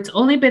years, but it's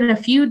only been a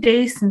few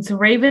days since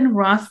Raven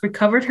Roth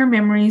recovered her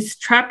memories,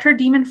 trapped her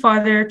demon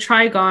father,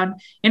 Trigon,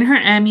 in her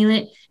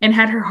amulet, and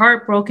had her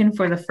heart broken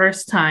for the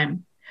first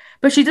time.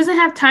 But she doesn't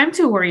have time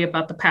to worry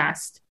about the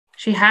past.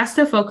 She has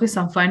to focus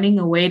on finding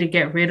a way to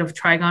get rid of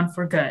Trigon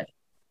for good.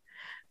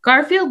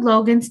 Garfield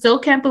Logan still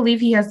can't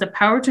believe he has the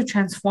power to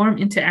transform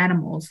into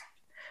animals.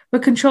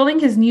 But controlling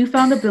his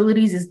newfound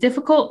abilities is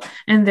difficult,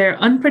 and their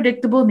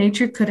unpredictable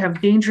nature could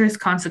have dangerous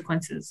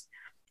consequences.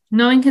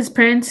 Knowing his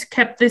parents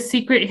kept this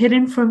secret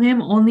hidden from him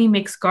only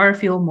makes Gar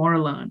feel more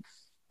alone.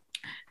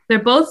 They're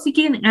both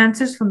seeking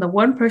answers from the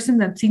one person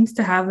that seems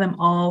to have them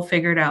all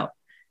figured out,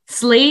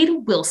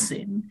 Slade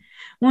Wilson.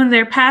 When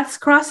their paths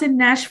cross in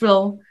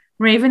Nashville,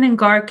 Raven and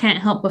Gar can't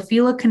help but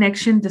feel a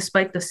connection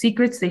despite the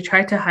secrets they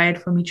try to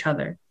hide from each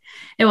other.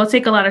 It will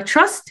take a lot of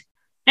trust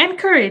and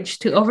courage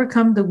to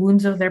overcome the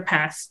wounds of their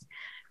past.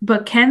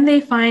 But can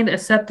they find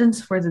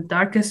acceptance for the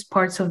darkest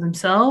parts of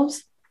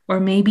themselves? Or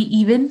maybe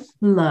even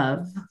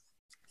love?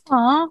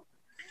 Aw,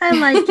 I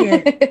like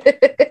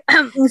it.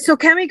 So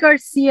Cami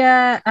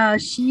Garcia,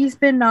 she's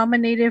been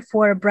nominated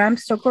for a Bram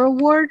Stoker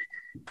Award,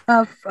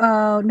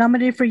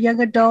 nominated for young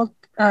adult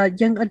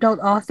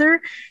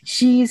author.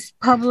 She's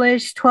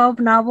published 12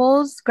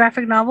 novels,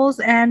 graphic novels,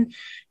 and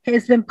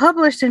has been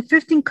published in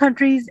 15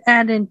 countries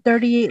and in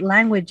 38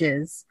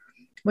 languages,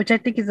 which I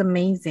think is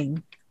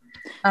amazing.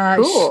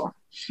 Cool.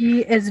 She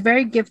is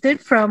very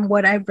gifted from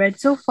what I've read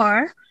so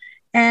far.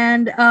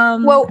 And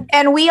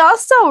and we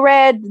also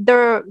read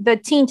the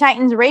Teen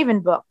Titans Raven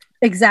book.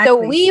 Exactly.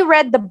 So we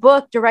read the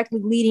book directly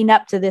leading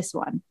up to this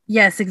one.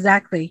 Yes,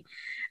 exactly.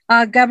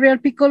 Gabriel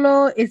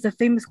Piccolo is a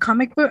famous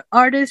comic book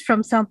artist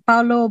from Sao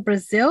Paulo,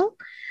 Brazil.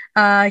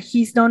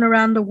 He's known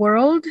around the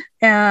world.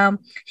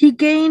 He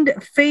gained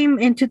fame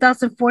in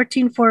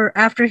 2014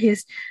 after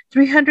his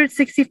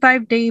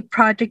 365-day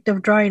project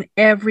of drawing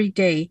every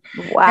day.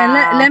 Wow.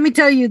 And let me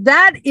tell you,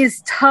 that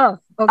is tough.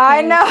 Okay?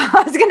 I know.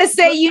 I was going to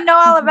say, you know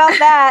all about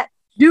that.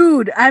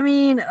 Dude, I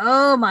mean,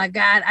 oh my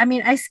God. I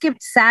mean, I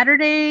skipped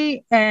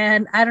Saturday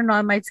and I don't know,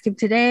 I might skip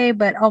today,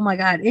 but oh my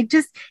God,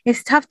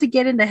 it's tough to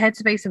get in the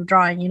headspace of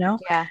drawing, you know?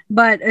 Yeah.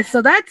 But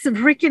so that's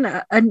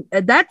freaking,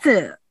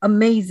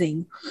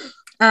 amazing.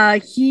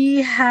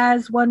 He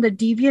has won the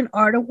Deviant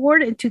Art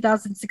Award in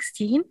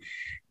 2016,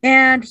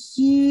 and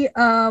he's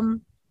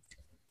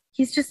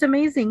just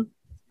amazing.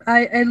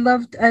 I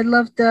loved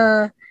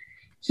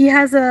he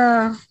has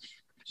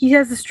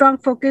a strong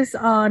focus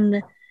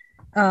on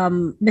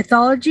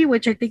mythology,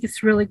 which I think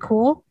is really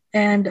cool,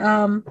 and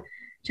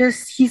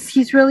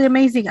he's really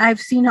amazing. I've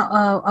seen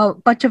a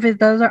bunch of his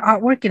other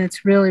artwork, and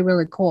it's really,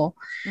 really cool.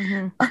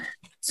 Mm-hmm.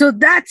 So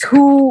that's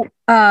who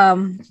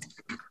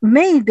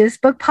made this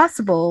book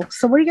possible.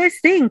 So what do you guys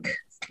think?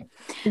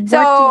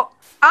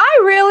 I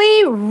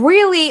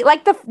really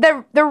like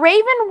the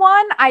Raven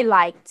one. I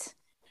liked,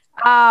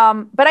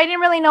 but I didn't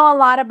really know a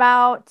lot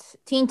about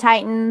Teen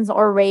Titans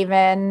or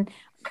Raven,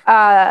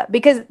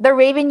 because the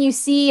Raven you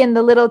see in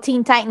the little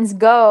Teen Titans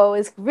Go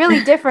is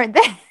really different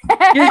than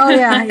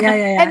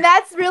yeah. And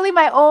that's really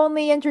my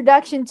only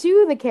introduction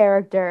to the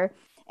character.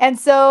 And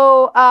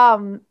so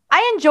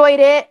I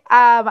enjoyed it.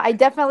 I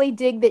definitely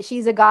dig that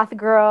she's a goth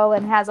girl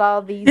and has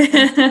all these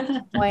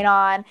things going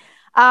on.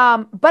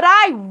 But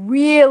I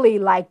really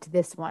liked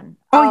this one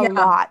a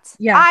lot.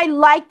 Yeah. I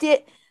liked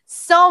it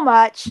so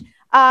much.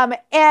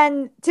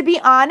 And to be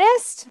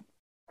honest,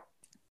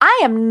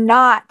 I am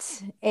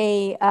not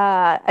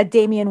a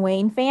Damian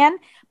Wayne fan,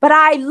 but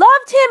I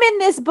loved him in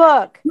this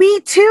book. Me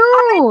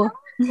too.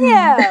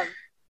 Yeah.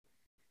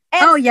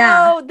 And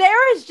so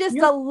there is just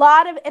a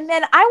lot of, and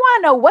then I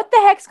want to know what the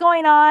heck's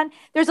going on.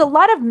 There's a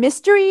lot of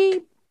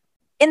mystery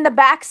in the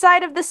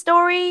backside of the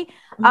story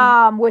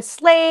with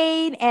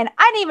Slade, and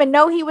I didn't even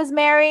know he was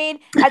married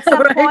at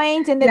some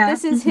point, and that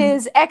this is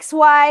his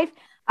ex-wife.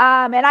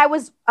 And I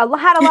had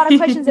a lot of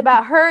questions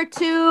about her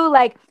too.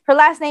 Like, her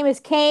last name is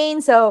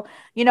Kane, so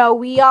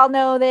we all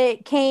know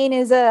that Kane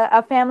is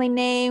a family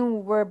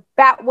name. Where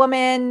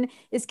Batwoman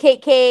is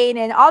Kate Kane,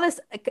 and all this,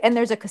 and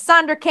there's a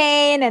Cassandra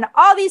Kane, and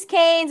all these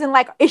Kanes, and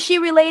like, is she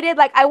related?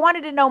 Like, I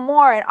wanted to know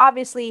more, and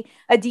obviously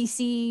a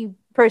DC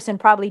person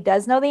probably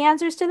does know the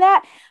answers to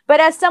that. But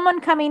as someone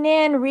coming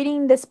in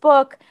reading this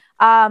book,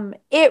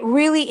 it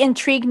really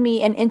intrigued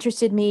me and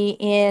interested me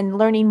in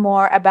learning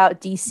more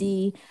about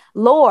DC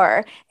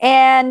lore.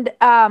 And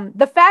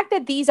the fact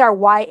that these are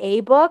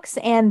YA books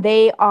and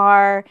they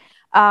are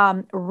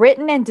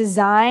written and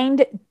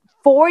designed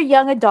for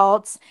young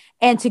adults,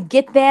 and to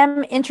get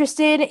them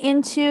interested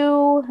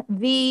into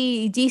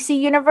the DC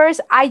universe,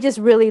 I just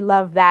really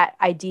love that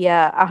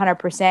idea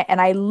 100%. And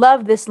I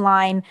love this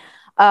line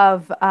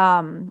of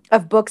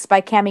books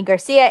by Cami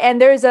Garcia.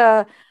 And there's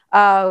a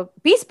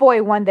Beast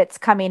Boy one that's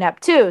coming up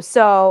too.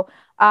 So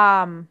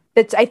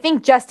that's, I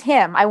think, just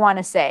him, I want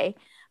to say.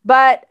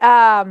 But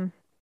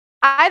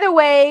either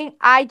way,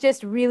 I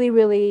just really,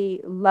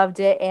 really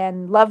loved it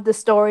and loved the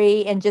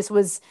story and just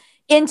was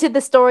into the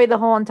story the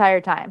whole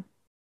entire time.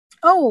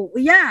 Oh,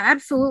 yeah,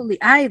 absolutely.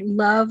 I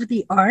love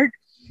the art.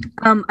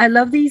 I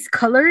love these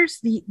colors,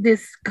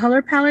 this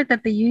color palette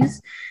that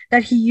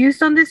he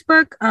used on this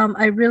book.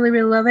 I really,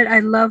 really love it. I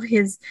love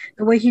the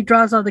way he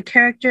draws all the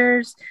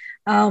characters.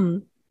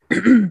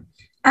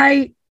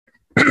 I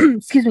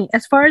excuse me,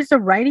 as far as the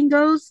writing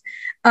goes,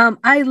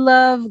 I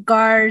love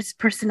Gar's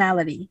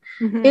personality.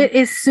 It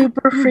is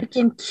super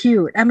freaking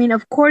cute. I mean,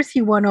 of course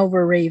he won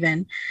over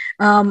Raven.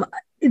 Little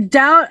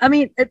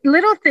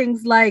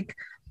things like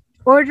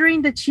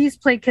ordering the cheese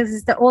plate because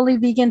it's the only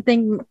vegan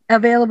thing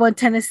available in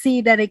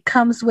Tennessee, that it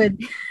comes with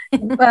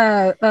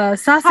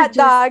sausages,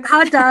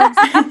 hot dogs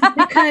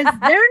because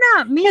they're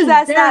not meat,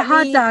 they're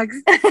hot dogs.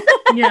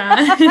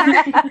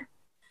 Yeah.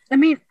 I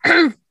mean,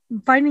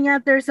 finding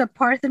out there's a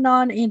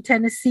Parthenon in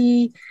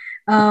Tennessee.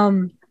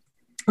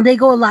 They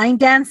go line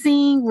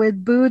dancing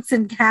with boots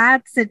and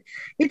cats.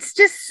 It's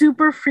just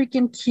super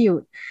freaking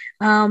cute.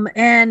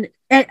 And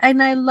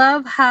I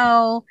love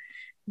how,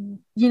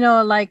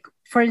 like,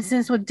 for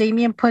instance, when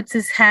Damien puts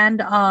his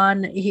hand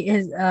on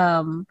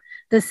the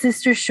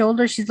sister's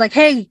shoulder, she's like,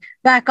 "Hey,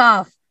 back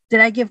off. Did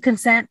I give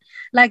consent?"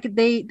 Like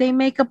they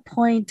make a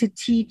point to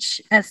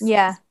teach us.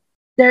 Yeah.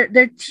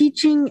 They're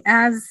teaching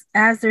as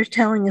they're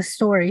telling a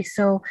story.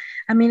 So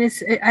I mean,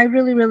 I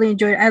really, really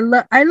enjoyed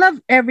it. I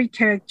love every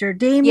character.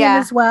 Damien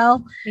as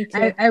well. Me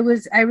too.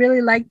 I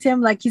really liked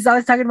him. Like, he's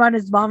always talking about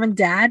his mom and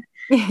dad.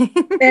 And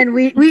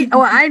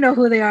I know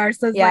who they are.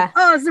 So it's like,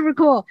 oh, super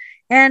cool.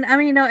 And I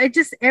mean, it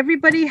just,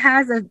 everybody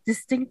has a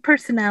distinct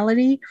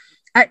personality.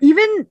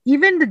 Even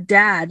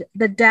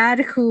the dad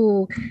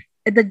who,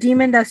 the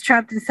demon that's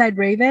trapped inside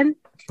Raven,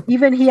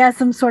 even he has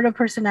some sort of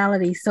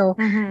personality. So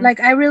like,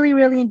 I really,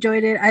 really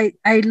enjoyed it. I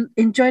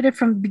enjoyed it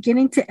from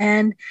beginning to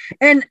end.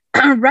 And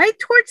right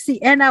towards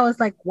the end, I was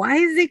like, why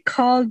is it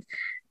called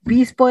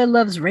Beast Boy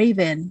Loves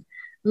Raven?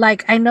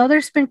 Like, I know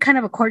there's been kind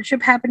of a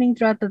courtship happening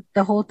throughout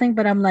the whole thing,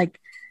 but I'm like,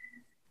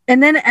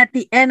 and then at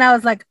the end, I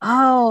was like,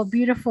 oh,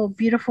 beautiful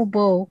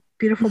bow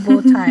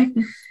tie.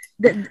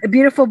 The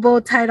beautiful bow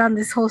tied on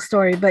this whole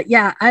story. But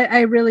yeah,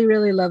 I really,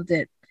 really loved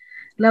it.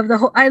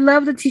 I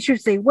love the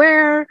t-shirts they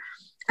wear.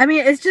 I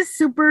mean, it's just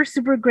super,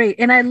 super great.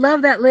 And I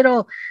love that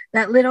little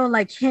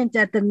like hint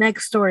at the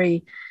next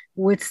story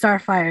with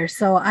Starfire.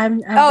 So I'm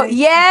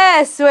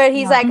yes, where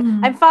he's like,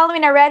 I'm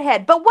following a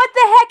redhead, but what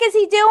the heck is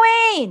he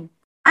doing?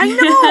 I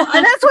know,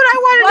 and that's what I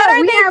want to know. What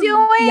are they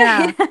doing?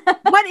 Yeah.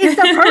 What is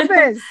the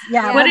purpose?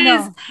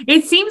 Yeah.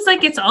 It seems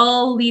like it's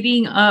all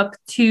leading up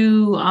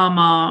to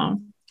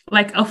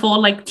like a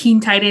full like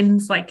Teen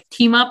Titans like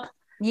team up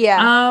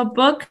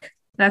book.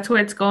 That's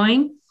where it's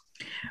going.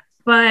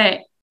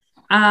 But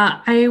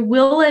I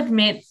will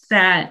admit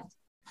that,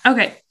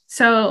 okay,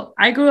 so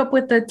I grew up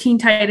with the Teen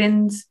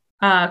Titans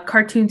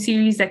cartoon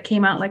series that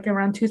came out like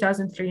around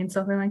 2003 and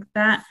something like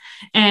that.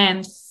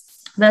 And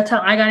that's how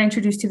I got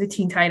introduced to the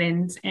Teen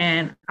Titans.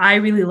 And I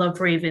really loved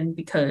Raven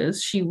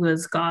because she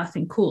was goth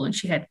and cool and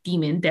she had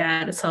demon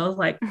dad. So I was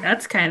like,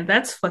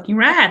 that's fucking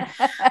rad.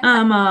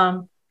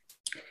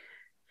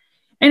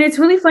 And it's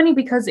really funny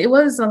because it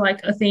was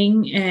like a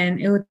thing,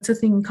 and it's a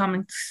thing in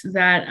comics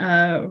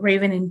that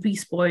Raven and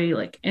Beast Boy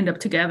like end up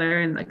together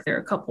and like they're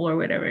a couple or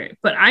whatever.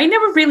 But I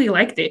never really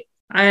liked it.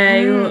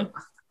 I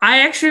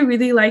actually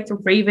really liked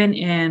Raven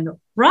and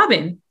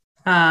Robin.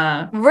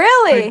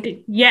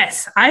 Really?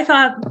 Yes. I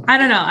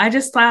don't know. I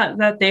just thought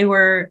that they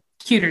were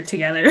cuter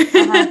together.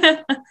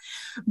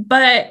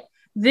 But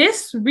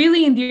this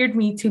really endeared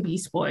me to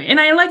Beast Boy. And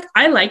I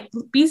liked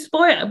Beast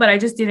Boy, but I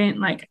just didn't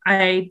like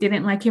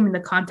him in the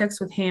context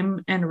with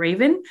him and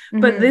Raven.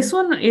 But this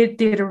one, it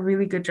did a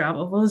really good job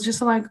of, it was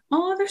just like,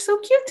 oh, they're so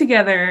cute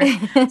together.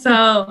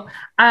 So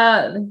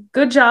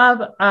good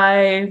job.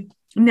 I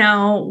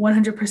now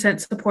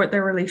 100% support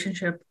their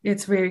relationship.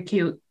 It's very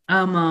cute.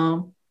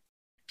 But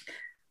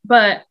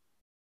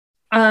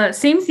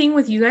same thing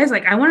with you guys.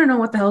 Like, I want to know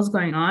what the hell's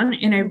going on.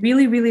 And I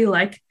really, really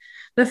like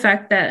the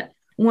fact that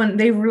when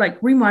they were like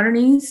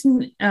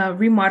remodernizing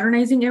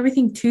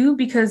everything too,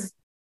 because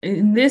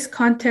in this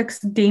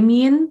context,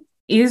 Damien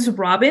is the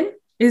Robin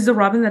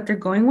that they're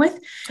going with.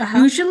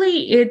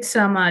 Usually it's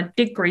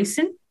Dick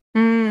Grayson.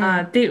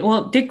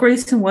 Dick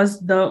Grayson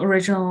was the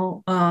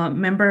original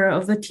member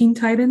of the Teen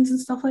Titans and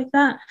stuff like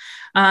that.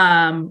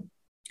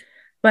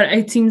 But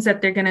it seems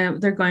that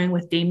they're going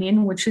with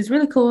Damien, which is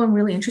really cool and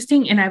really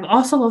interesting. And I've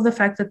also loved the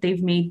fact that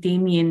they've made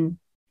Damien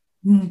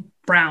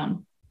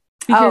brown.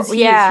 Because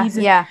he's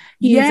of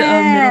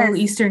Middle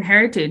Eastern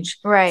heritage.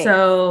 Right.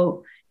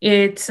 So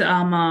it's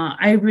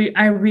I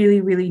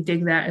really, really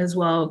dig that as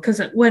well.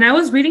 Because when I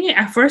was reading it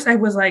at first, I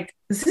was like,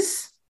 is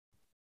this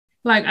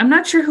like, I'm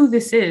not sure who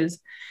this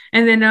is.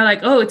 And then they're like,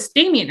 oh, it's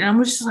Damien. And I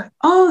was just like,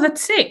 oh,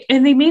 that's sick.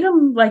 And they made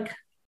him like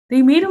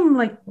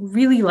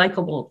really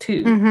likable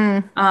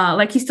too.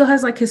 Like, he still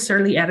has like his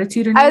surly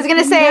attitude. And I was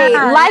gonna say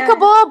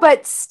likable,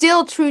 but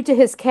still true to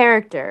his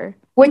character,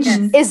 which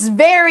is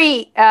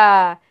very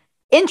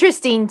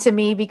interesting to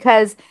me,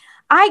 because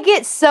I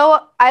get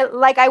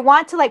I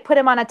want to like put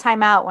him on a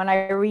timeout when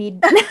I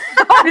read books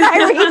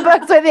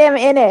with him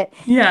in it.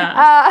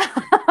 Yeah.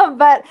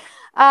 But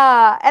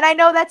and I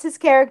know that's his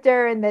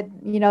character, and that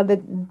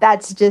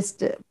that's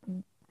just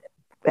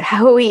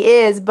who he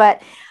is,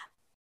 but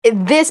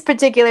in this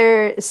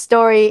particular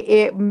story,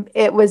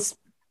 it was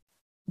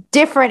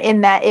different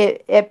in that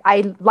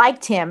I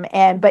liked him,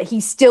 but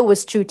he still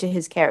was true to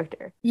his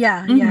character.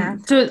 Yeah.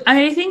 So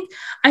I think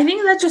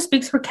that just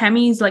speaks for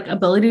Kemi's like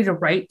ability to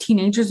write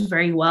teenagers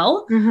very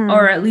well,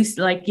 or at least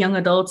like young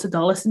adults,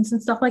 adolescents,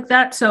 and stuff like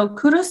that. So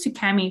kudos to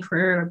Kemi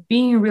for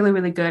being really,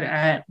 really good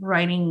at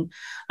writing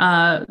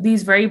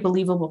these very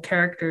believable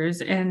characters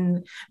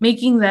and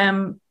making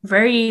them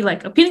very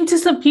like appealing to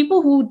some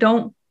people who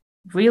don't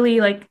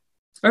really like,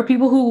 or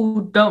people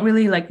who don't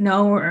really like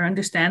know or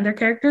understand their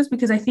characters,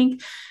 because I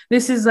think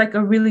this is like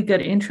a really good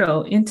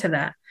intro into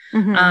that.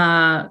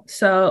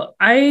 So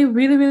I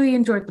really, really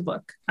enjoyed the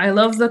book. I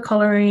love the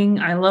coloring.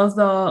 I love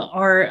the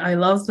art. I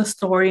love the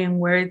story and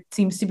where it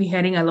seems to be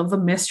heading. I love the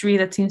mystery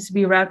that seems to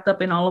be wrapped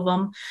up in all of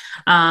them.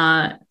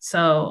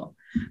 So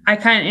I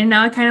kind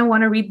of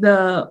want to read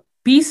the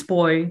Beast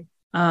Boy,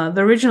 the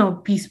original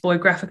Beast Boy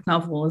graphic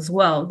novel as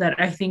well, that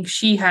I think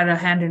she had a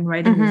hand in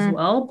writing as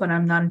well, but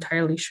I'm not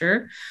entirely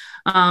sure.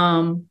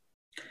 But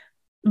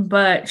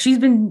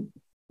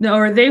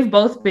they've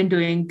both been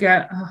doing,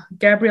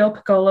 Gabrielle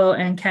Piccolo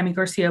and Kami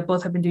Garcia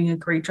both have been doing a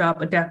great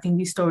job adapting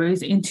these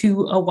stories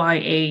into a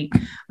YA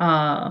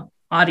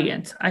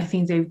audience. I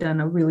think they've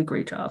done a really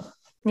great job.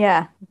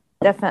 Yeah,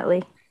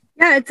 definitely.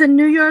 Yeah, it's a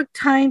New York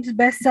Times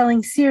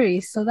best-selling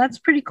series, so that's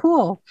pretty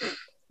cool.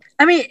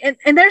 I mean,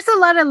 and there's a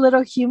lot of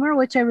little humor,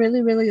 which I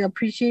really, really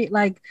appreciate.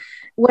 Like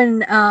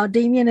when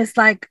Damien is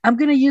like, I'm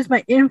going to use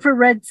my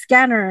infrared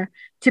scanner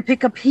to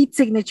pick up heat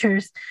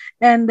signatures.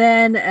 And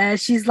then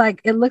she's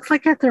like, it looks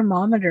like a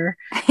thermometer.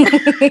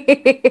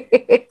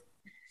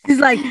 He's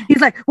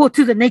like, well,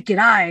 to the naked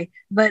eye.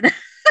 But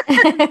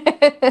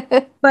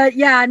but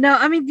yeah, no,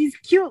 I mean, these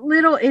cute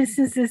little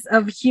instances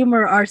of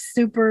humor are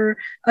super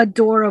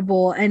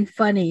adorable and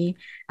funny.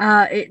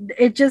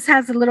 It just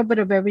has a little bit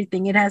of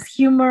everything. It has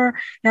humor,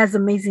 it has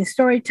amazing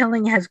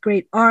storytelling, it has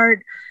great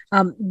art,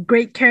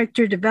 great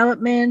character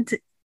development,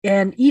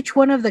 and each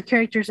one of the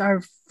characters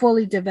are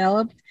fully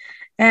developed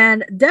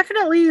and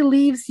definitely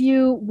leaves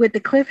you with the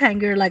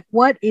cliffhanger, like,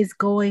 what is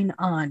going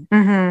on?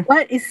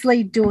 What is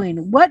Slade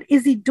doing? What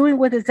is he doing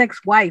with his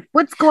ex-wife?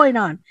 What's going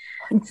on?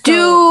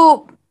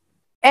 Do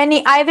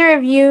either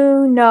of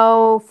you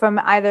know from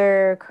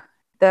either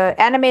the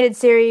animated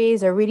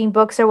series or reading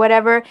books or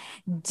whatever,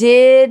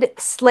 did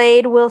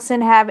Slade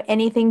Wilson have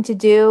anything to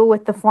do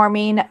with the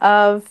forming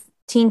of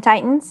Teen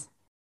Titans?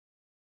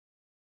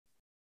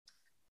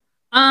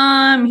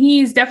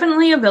 He's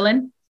definitely a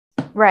villain.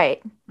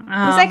 Right. He's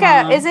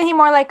like isn't he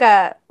more like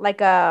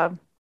an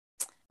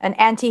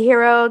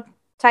anti-hero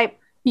type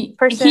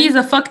person? He's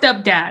a fucked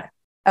up dad.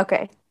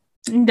 Okay.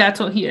 That's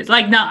what he is.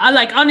 Like, no,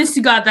 like, honest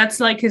to God, that's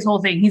like his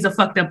whole thing. He's a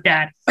fucked up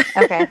dad.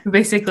 Okay.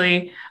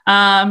 Basically.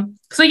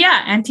 So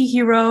yeah,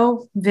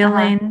 anti-hero,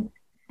 villain.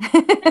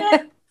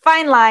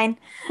 Fine line.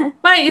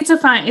 But it's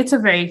a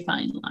very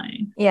fine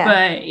line.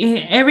 Yeah.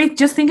 But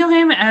just think of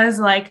him as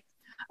like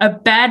a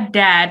bad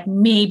dad,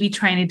 maybe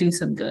trying to do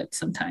some good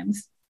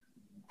sometimes.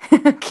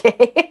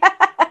 Okay.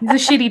 He's a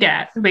shitty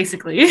dad,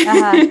 basically.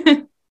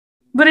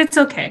 But it's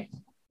okay.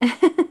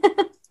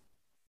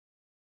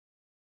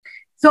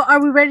 So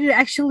are we ready to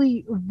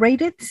actually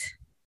rate it?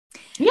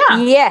 Yeah.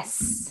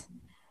 Yes.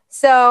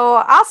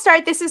 So I'll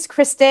start. This is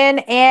Kristen.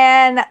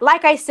 And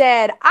like I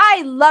said,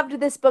 I loved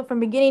this book from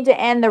beginning to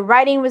end. The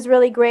writing was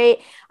really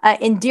great.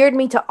 Endeared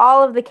me to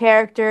all of the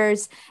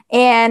characters.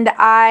 And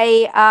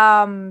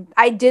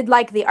I did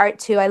like the art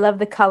too. I love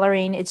the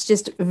coloring. It's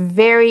just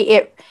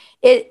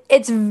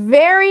it's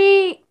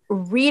very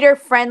reader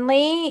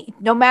friendly,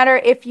 no matter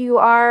if you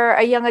are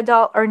a young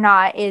adult or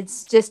not.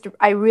 It's just,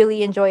 I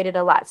really enjoyed it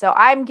a lot. So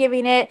I'm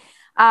giving it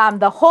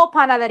the whole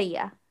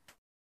panaderia.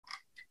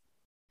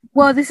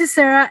 Well, this is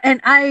Sarah,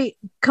 and I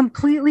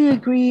completely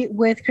agree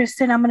with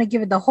Kristen. I'm going to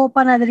give it the whole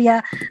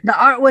panaderia. The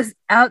art was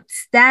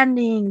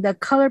outstanding. The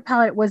color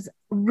palette was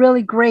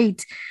really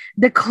great.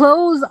 The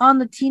clothes on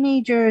the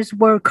teenagers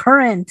were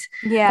current.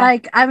 Yeah.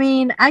 Like, I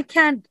mean, I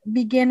can't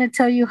begin to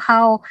tell you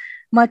how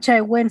much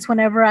I wince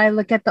whenever I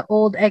look at the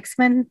old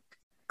X-Men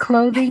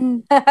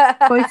clothing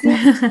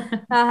choices.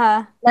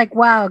 Like,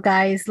 wow,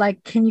 guys,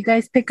 like, can you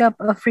guys pick up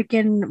a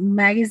freaking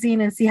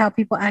magazine and see how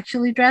people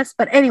actually dress?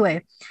 But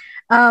anyway,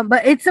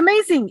 but it's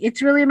amazing.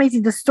 It's really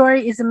amazing. The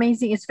story is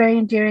amazing. It's very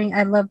endearing.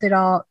 I loved it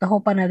all. The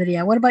whole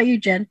panaderia. What about you,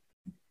 Jen?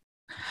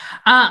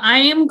 I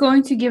am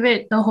going to give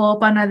it the whole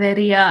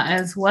panaderia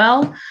as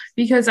well,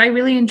 because I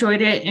really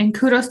enjoyed it, and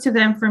kudos to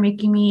them for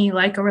making me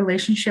like a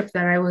relationship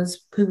that I was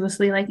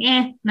previously like,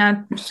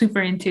 not super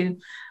into.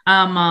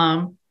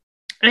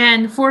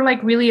 And for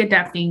like really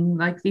adapting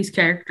like these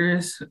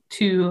characters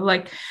to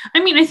like,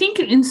 I mean, I think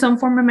in some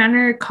form or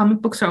manner, comic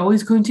books are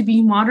always going to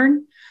be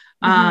modern.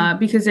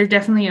 Because they're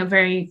definitely a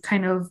very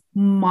kind of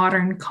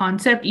modern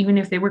concept, even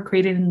if they were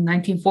created in the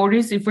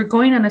 1940s. If we're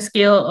going on a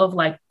scale of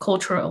like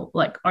cultural,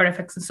 like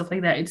artifacts and stuff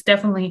like that, it's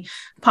definitely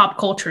pop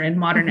culture and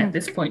modern at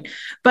this point.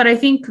 But I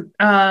think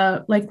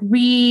like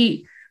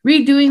redoing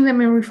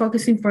them and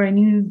refocusing for a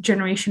new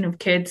generation of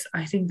kids,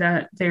 I think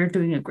that they're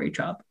doing a great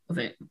job of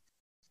it.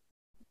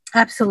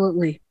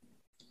 Absolutely.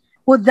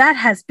 Well, that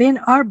has been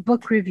our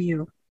book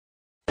review.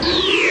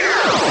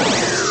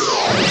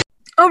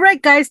 All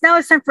right, guys, now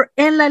it's time for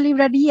En la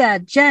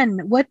Librería.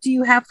 Jen, what do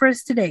you have for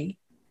us today?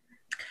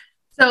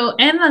 So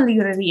En la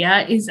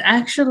Librería is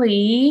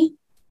actually,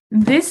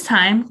 this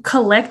time,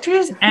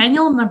 collectors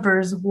annual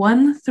numbers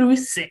 1 through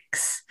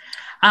 6.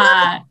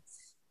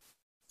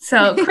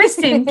 So,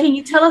 Kristen, can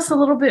you tell us a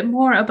little bit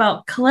more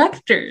about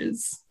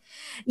collectors?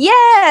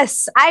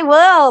 Yes, I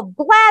will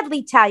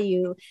gladly tell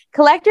you.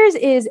 Collectors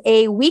is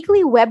a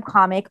weekly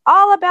webcomic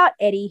all about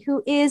Eddie,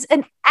 who is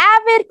an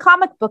avid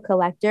comic book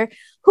collector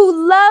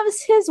who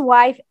loves his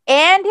wife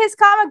and his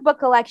comic book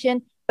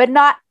collection, but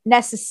not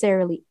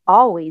necessarily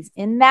always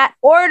in that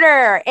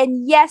order.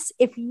 And yes,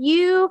 if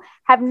you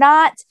have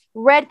not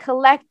read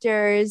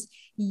Collectors,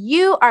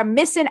 you are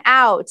missing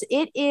out.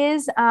 It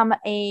is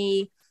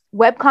a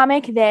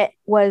webcomic that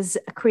was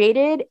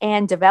created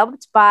and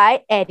developed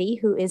by Eddie,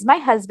 who is my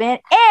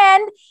husband,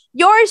 and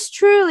yours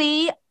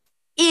truly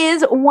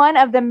is one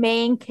of the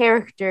main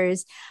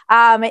characters.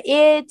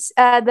 It's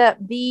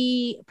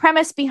the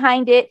premise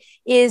behind it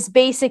is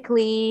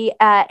basically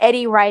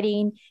Eddie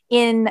writing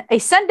in a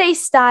Sunday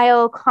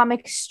style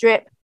comic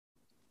strip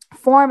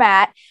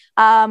format,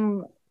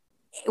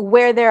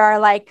 where there are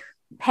like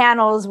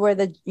panels where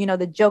the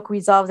joke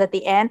resolves at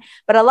the end,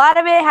 but a lot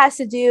of it has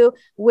to do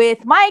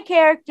with my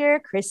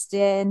character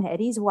Kristen,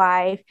 Eddie's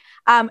wife,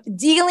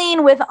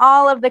 dealing with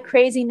all of the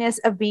craziness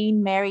of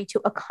being married to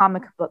a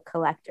comic book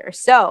collector.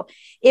 So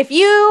if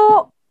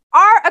you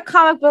are a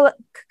comic book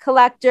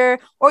collector,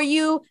 or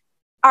you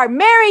are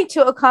married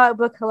to a comic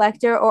book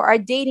collector, or are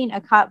dating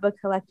a comic book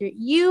collector,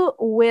 you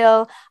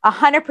will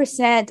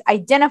 100%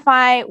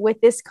 identify with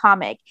this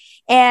comic.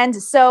 And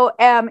so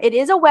it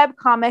is a web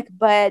comic,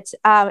 but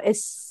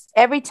it's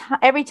every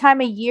time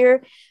a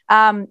year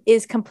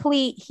is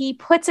complete, he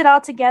puts it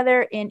all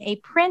together in a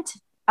print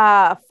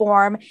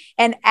form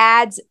and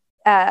adds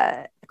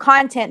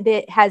content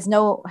that has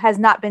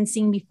not been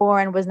seen before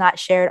and was not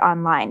shared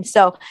online.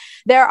 So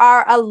there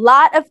are a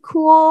lot of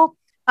cool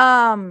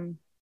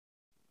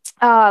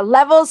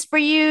levels for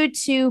you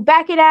to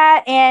back it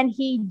at, and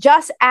he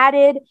just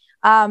added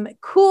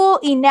cool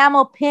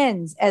enamel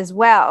pins as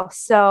well,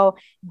 so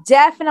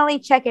definitely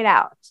check it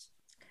out.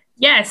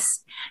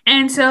 Yes.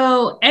 And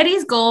so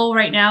Eddie's goal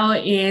right now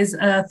is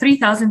a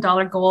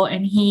 $3,000 goal,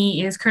 and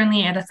he is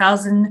currently at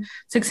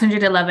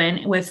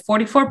 1,611 with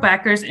 44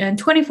 backers and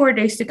 24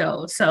 days to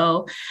go.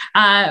 So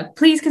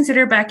please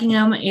consider backing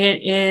him.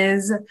 It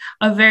is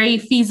a very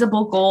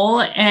feasible goal,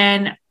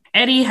 and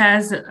Eddie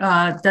has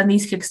done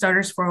these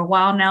Kickstarters for a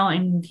while now,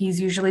 and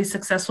he's usually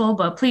successful.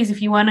 But please,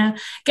 if you want to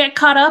get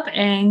caught up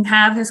and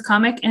have his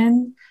comic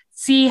and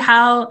see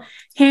how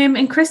him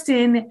and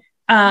Kristen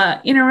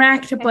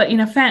interact, but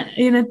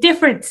in a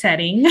different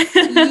setting.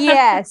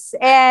 Yes.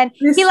 And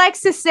he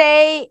likes to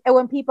say,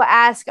 when people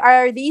ask,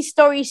 are these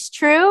stories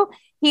true?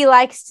 He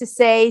likes to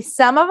say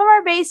some of them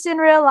are based in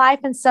real life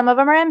and some of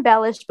them are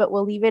embellished, but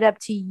we'll leave it up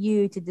to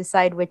you to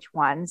decide which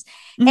ones.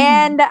 Mm-hmm.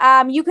 And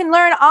you can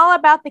learn all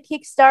about the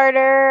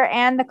Kickstarter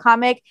and the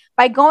comic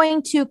by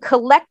going to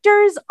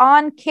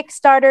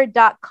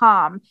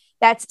collectorsonkickstarter.com.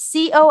 That's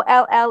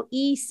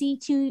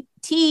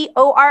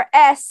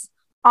COLLECTORS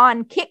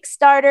on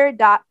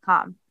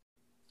Kickstarter.com.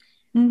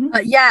 Mm-hmm.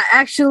 Yeah,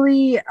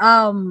 actually,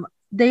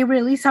 they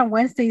release on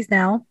Wednesdays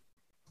now.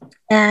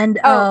 And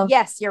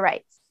yes, you're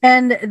right.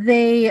 And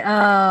they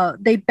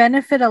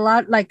benefit a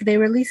lot. Like they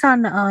release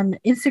on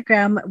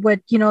Instagram with,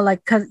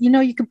 cause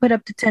you can put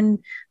up to 10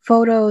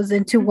 photos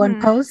into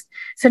one post.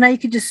 So now you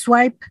can just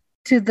swipe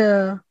to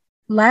the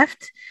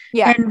left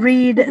and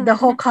read the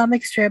whole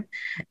comic strip,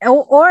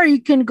 or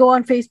you can go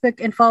on Facebook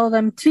and follow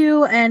them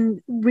too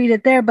and read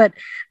it there. But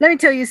let me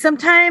tell you,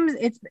 sometimes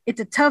it's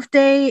a tough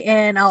day,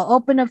 and I'll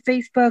open up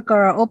Facebook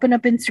or I'll open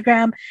up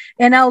Instagram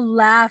and I'll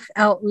laugh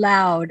out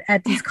loud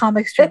at these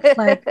comic strips.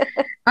 Like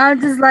I'm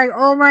just like,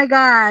 oh my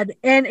God,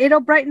 and it'll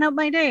brighten up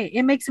my day.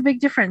 It makes a big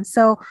difference.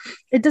 So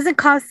it doesn't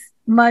cost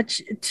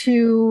much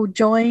to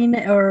join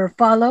or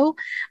follow,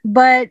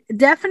 but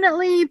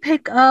definitely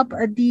pick up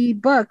the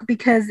book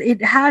because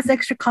it has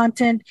extra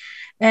content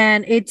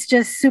and it's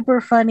just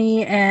super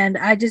funny. And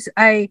I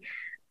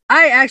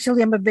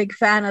actually am a big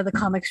fan of the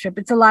comic strip.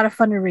 It's a lot of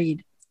fun to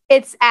read.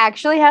 It's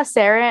actually how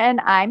Sarah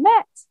and I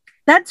met.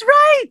 That's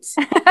right.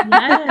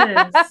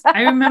 Yes,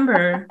 I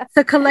remember.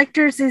 So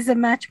Collectors is a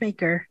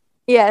matchmaker.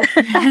 Yes.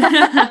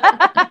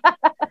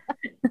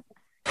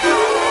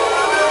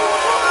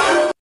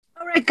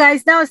 All right,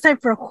 guys, now it's time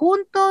for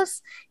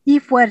Juntos y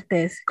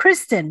Fuertes.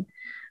 Kristen,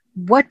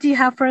 what do you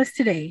have for us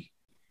today?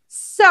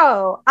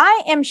 So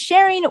I am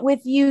sharing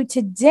with you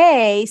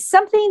today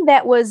something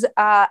that was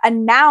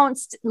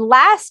announced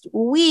last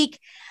week,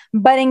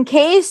 but in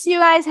case you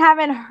guys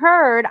haven't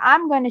heard,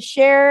 I'm going to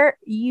share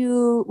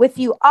with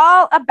you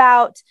all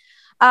about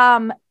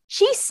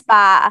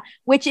Chispa,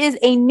 which is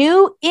a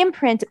new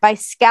imprint by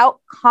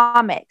Scout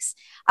Comics.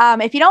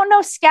 If you don't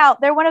know Scout,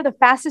 they're one of the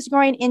fastest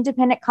growing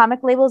independent comic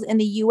labels in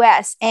the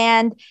US,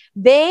 and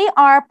they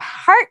are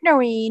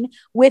partnering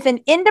with an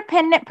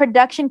independent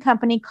production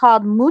company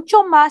called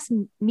Mucho Mas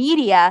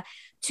Media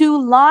to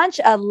launch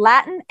a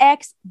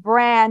Latinx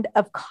brand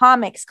of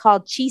comics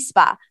called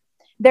Chispa.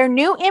 Their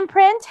new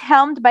imprint,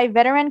 helmed by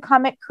veteran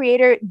comic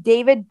creator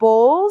David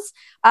Bowles,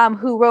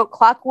 who wrote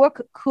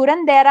Clockwork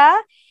Curandera,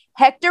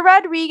 Hector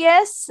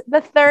Rodriguez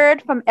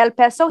III from El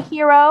Peso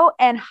Hero,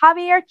 and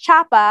Javier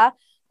Chapa,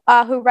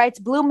 who writes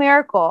Blue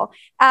Miracle.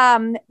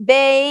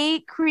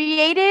 They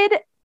created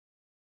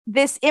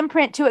this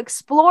imprint to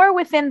explore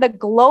within the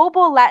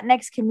global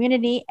Latinx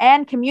community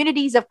and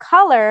communities of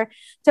color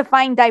to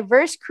find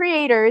diverse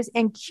creators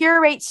and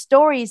curate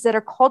stories that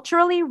are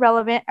culturally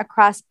relevant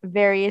across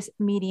various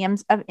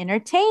mediums of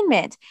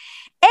entertainment.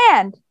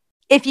 And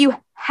if you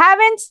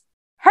haven't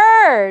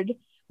heard,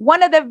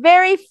 one of the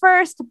very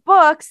first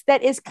books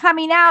that is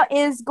coming out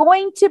is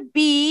going to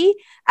be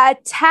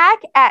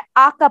Attack at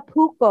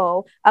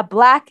Acapulco, a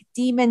Black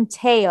Demon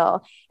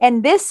Tale.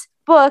 And this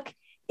book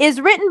is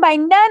written by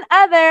none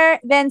other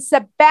than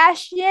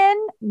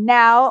Sebastian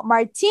now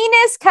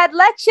Martinez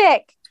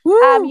Kadlecic.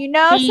 You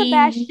know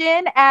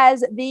Sebastian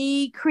as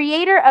the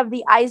creator of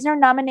the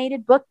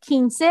Eisner-nominated book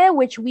Quince,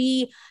 which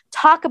we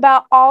talk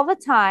about all the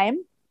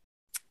time.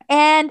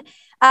 And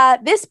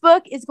this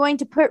book is going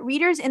to put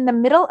readers in the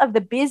middle of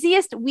the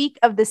busiest week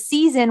of the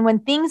season when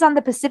things on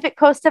the Pacific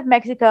coast of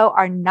Mexico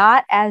are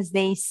not as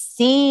they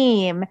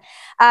seem.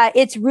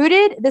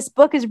 This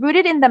book is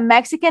rooted in the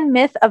Mexican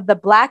myth of the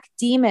Black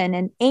Demon,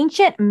 an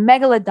ancient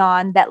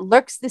megalodon that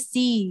lurks the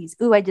seas.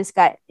 Ooh, I just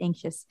got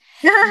anxious.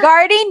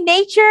 Guarding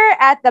nature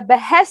at the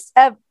behest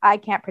of, I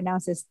can't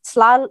pronounce this,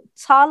 Tlaloc,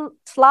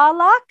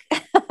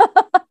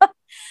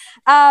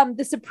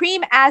 the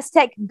supreme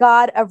Aztec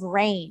god of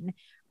rain,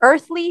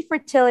 earthly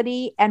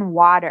fertility, and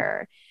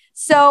water.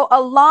 So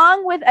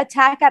along with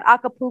Attack at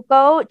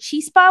Acapulco,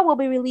 Chispa will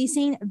be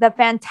releasing The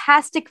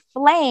Fantastic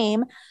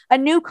Flame, a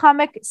new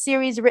comic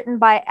series written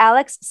by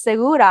Alex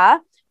Segura,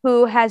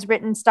 who has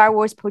written Star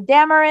Wars Poe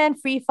Dameron,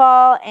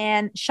 Freefall,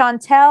 and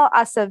Chantel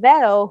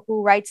Acevedo,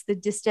 who writes The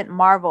Distant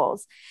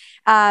Marvels.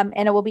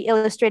 And it will be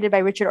illustrated by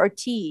Richard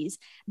Ortiz.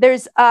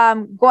 There's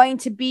going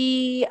to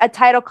be a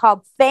title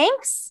called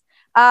Thanks,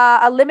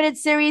 a limited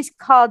series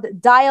called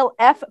Dial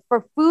F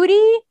for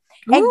Foodie.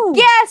 Ooh. And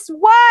guess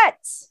what?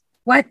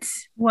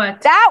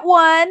 What? That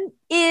one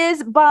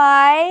is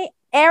by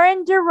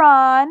Aaron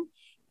Duran.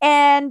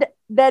 And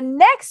the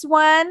next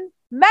one,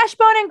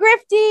 Mashbone and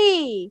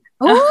Grifty.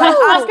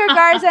 Oscar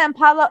Garza and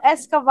Pablo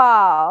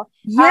Escobar.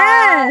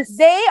 Yes.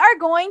 They are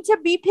going to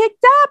be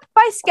picked up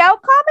by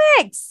Scout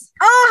Comics.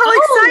 Oh, how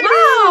exciting.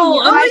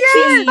 Wow. Yes.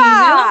 I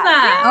love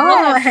that.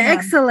 Oh,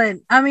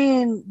 excellent. I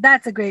mean,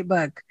 that's a great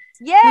book.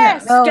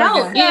 Yes. Yeah.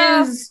 Scout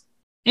is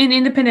an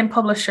independent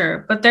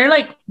publisher, but they're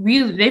like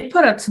really, they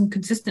put out some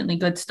consistently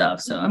good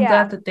stuff. So I'm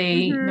glad that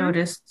they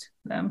noticed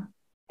them.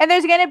 And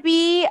there's going to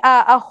be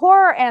a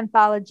horror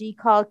anthology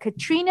called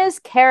Katrina's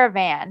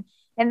Caravan,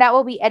 and that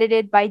will be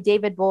edited by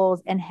David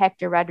Bowles and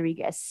Hector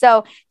Rodriguez.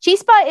 So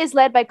Chispa is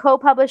led by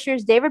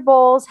co-publishers David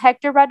Bowles,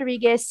 Hector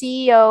Rodriguez,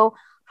 CEO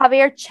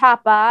Javier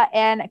Chapa,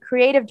 and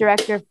creative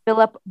director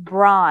Philip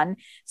Braun.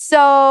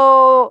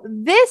 So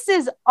this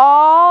is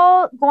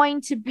all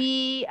going to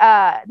be,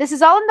 this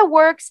is all in the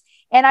works.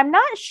 And I'm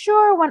not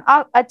sure when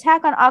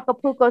Attack on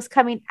Acapulco is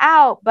coming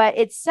out, but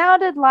it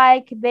sounded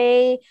like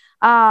they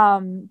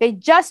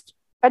just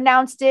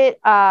announced it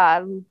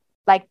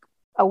like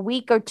a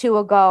week or two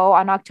ago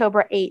on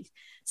October 8th.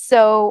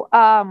 So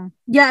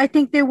yeah, I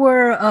think they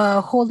were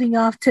holding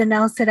off to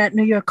announce it at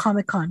New York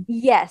Comic Con.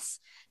 Yes.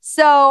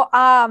 So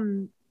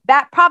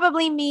that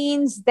probably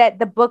means that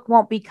the book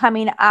won't be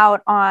coming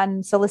out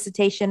on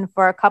solicitation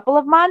for a couple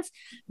of months,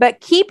 but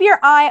keep your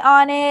eye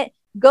on it.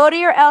 Go to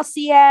your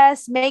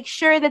LCS, make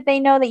sure that they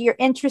know that you're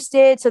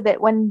interested so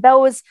that when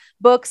those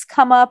books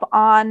come up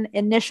on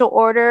initial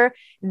order,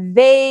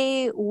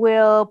 they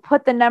will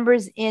put the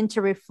numbers in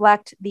to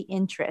reflect the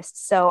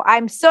interest. So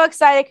I'm so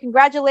excited.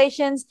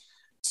 Congratulations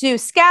to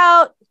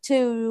Scout,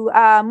 to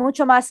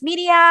Mucho Mas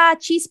Media,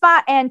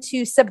 Chispa, and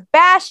to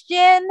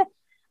Sebastian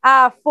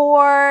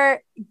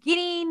for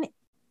getting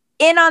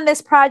in on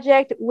this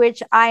project,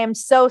 which I am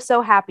so,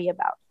 so happy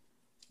about.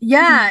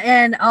 Yeah,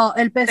 and El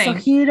Peso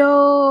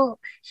Hero,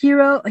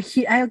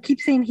 I keep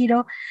saying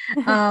Hero,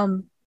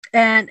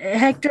 and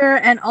Hector,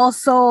 and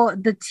also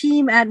the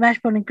team at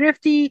Mashbone and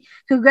Grifty.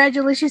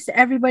 Congratulations to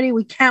everybody.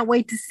 We can't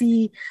wait to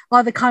see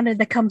all the content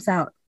that comes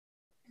out.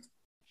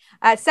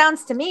 It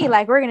sounds to me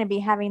like we're going to be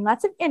having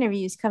lots of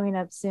interviews coming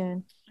up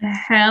soon.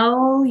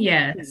 Hell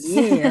yes.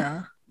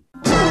 Yeah.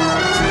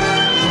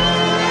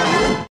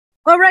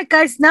 All right,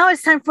 guys, now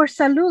it's time for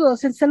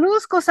saludos. And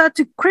saludos goes out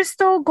to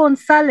Crystal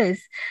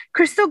Gonzalez.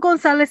 Crystal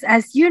Gonzalez,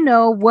 as you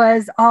know,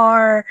 was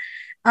our,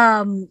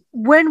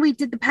 when we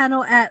did the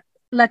panel at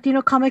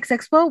Latino Comics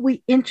Expo,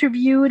 we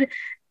interviewed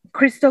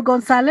Crystal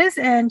Gonzalez,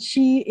 and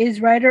she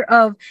is writer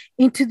of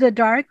Into the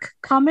Dark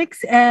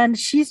comics, and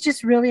she's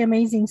just really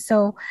amazing.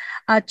 So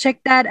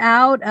check that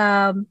out.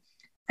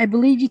 I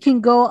believe you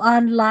can go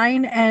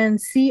online and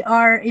see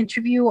our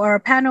interview or our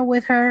panel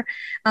with her.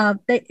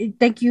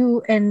 Thank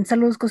you and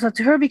saludos goes out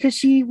to her because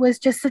she was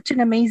just such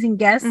an amazing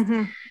guest.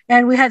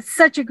 And we had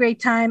such a great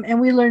time and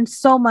we learned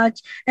so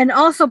much. And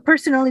also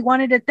personally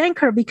wanted to thank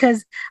her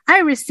because I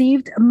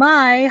received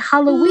my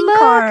Halloween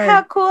card. Look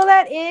how cool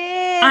that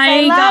is.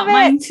 I got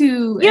mine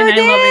too. You and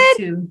did? I love it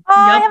too. Oh,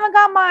 I haven't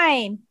got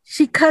mine.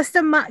 She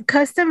custom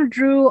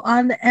drew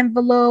on the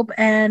envelope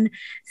and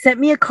sent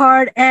me a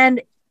card.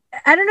 And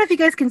I don't know if you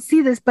guys can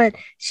see this, but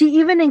she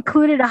even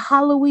included a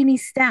Halloweeny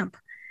stamp.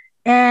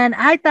 And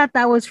I thought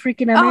that was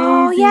freaking amazing.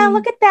 Oh, yeah,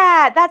 look at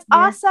that. That's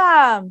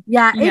awesome.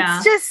 Yeah,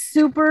 it's just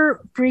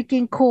super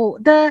freaking cool.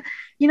 The,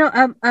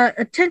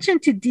 attention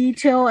to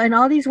detail and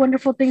all these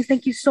wonderful things.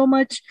 Thank you so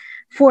much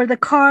for the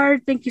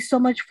card. Thank you so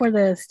much for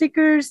the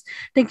stickers.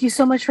 Thank you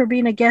so much for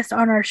being a guest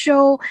on our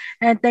show.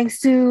 And thanks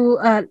to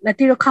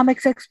Latino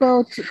Comics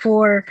Expo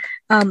for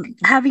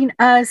having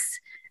us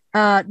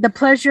the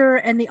pleasure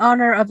and the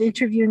honor of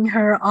interviewing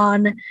her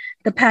on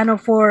the panel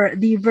for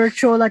the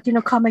virtual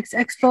Latino Comics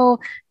Expo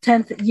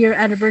 10th year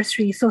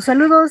anniversary. So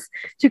saludos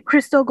to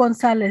Crystal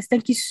Gonzalez.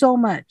 Thank you so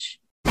much.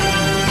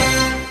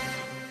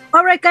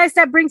 All right, guys,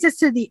 that brings us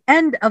to the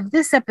end of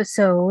this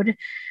episode.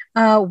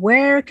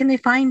 Where can they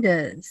find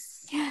us?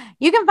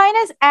 You can find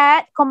us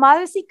at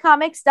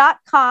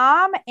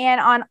comadresycomics.com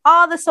and on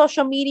all the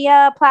social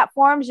media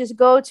platforms. Just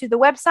go to the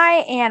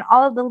website and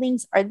all of the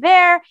links are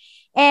there.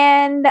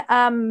 And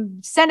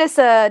send us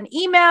an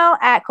email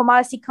at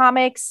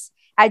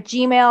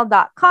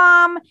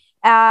comadresycomics@gmail.com.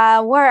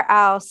 Where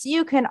else?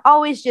 You can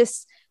always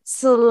just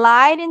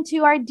slide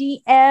into our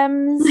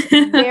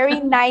DMs very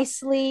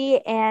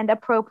nicely and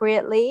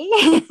appropriately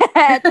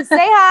to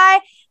say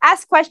hi,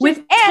 ask questions.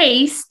 With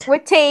taste.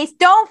 With taste.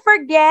 Don't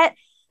forget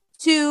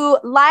to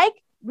like,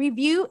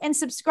 review, and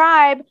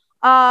subscribe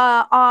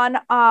on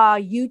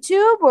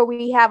YouTube, where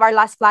we have our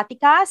Las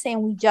Platicas,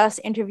 and we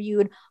just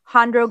interviewed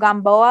Jandro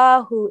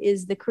Gamboa, who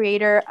is the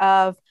creator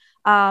of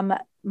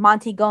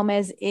Monty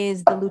Gomez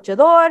is the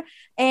Luchador,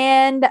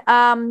 and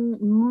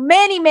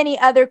many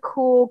other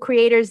cool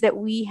creators that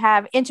we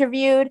have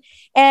interviewed.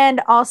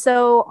 And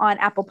also on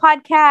Apple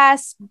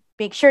Podcasts,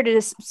 make sure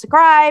to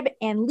subscribe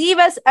and leave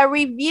us a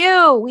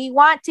review. We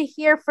want to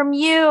hear from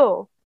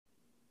you.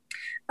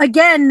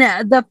 Again,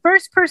 the very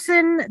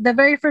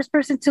first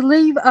person to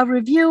leave a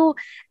review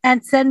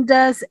and send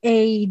us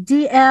a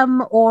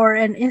DM or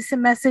an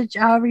instant message,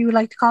 however you would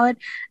like to call it,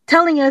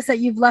 telling us that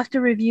you've left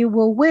a review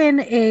will win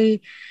a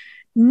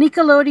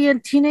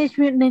Nickelodeon Teenage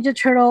Mutant Ninja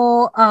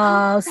Turtle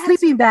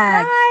sleeping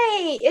bag.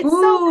 Right. It's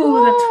so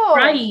cool. That's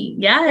right.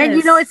 Yes.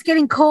 And it's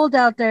getting cold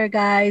out there,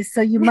 guys. So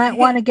you might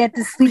want to get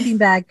the sleeping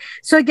bag.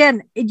 So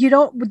again,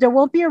 there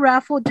won't be a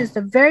raffle. Just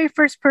the very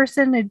first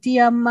person to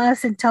DM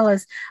us and tell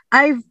us,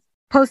 I've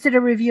posted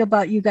a review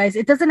about you guys.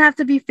 It doesn't have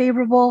to be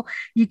favorable.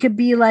 You could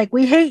be like,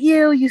 we hate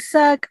you, you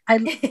suck. I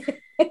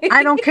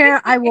don't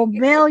care. I will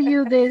mail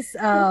you this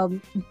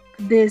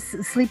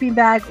sleeping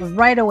bag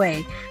right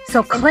away.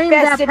 So claim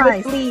that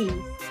price.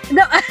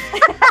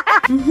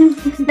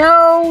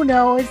 No,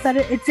 no, it's not.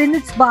 It's in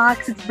its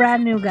box. It's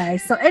brand new,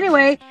 guys. So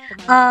anyway,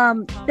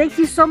 thank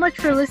you so much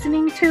for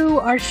listening to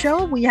our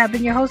show. We have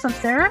been your hosts. I'm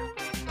Sarah.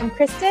 I'm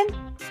Kristen.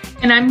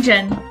 And I'm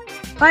Jen.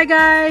 Bye,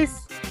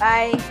 guys.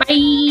 Bye.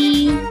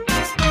 Bye.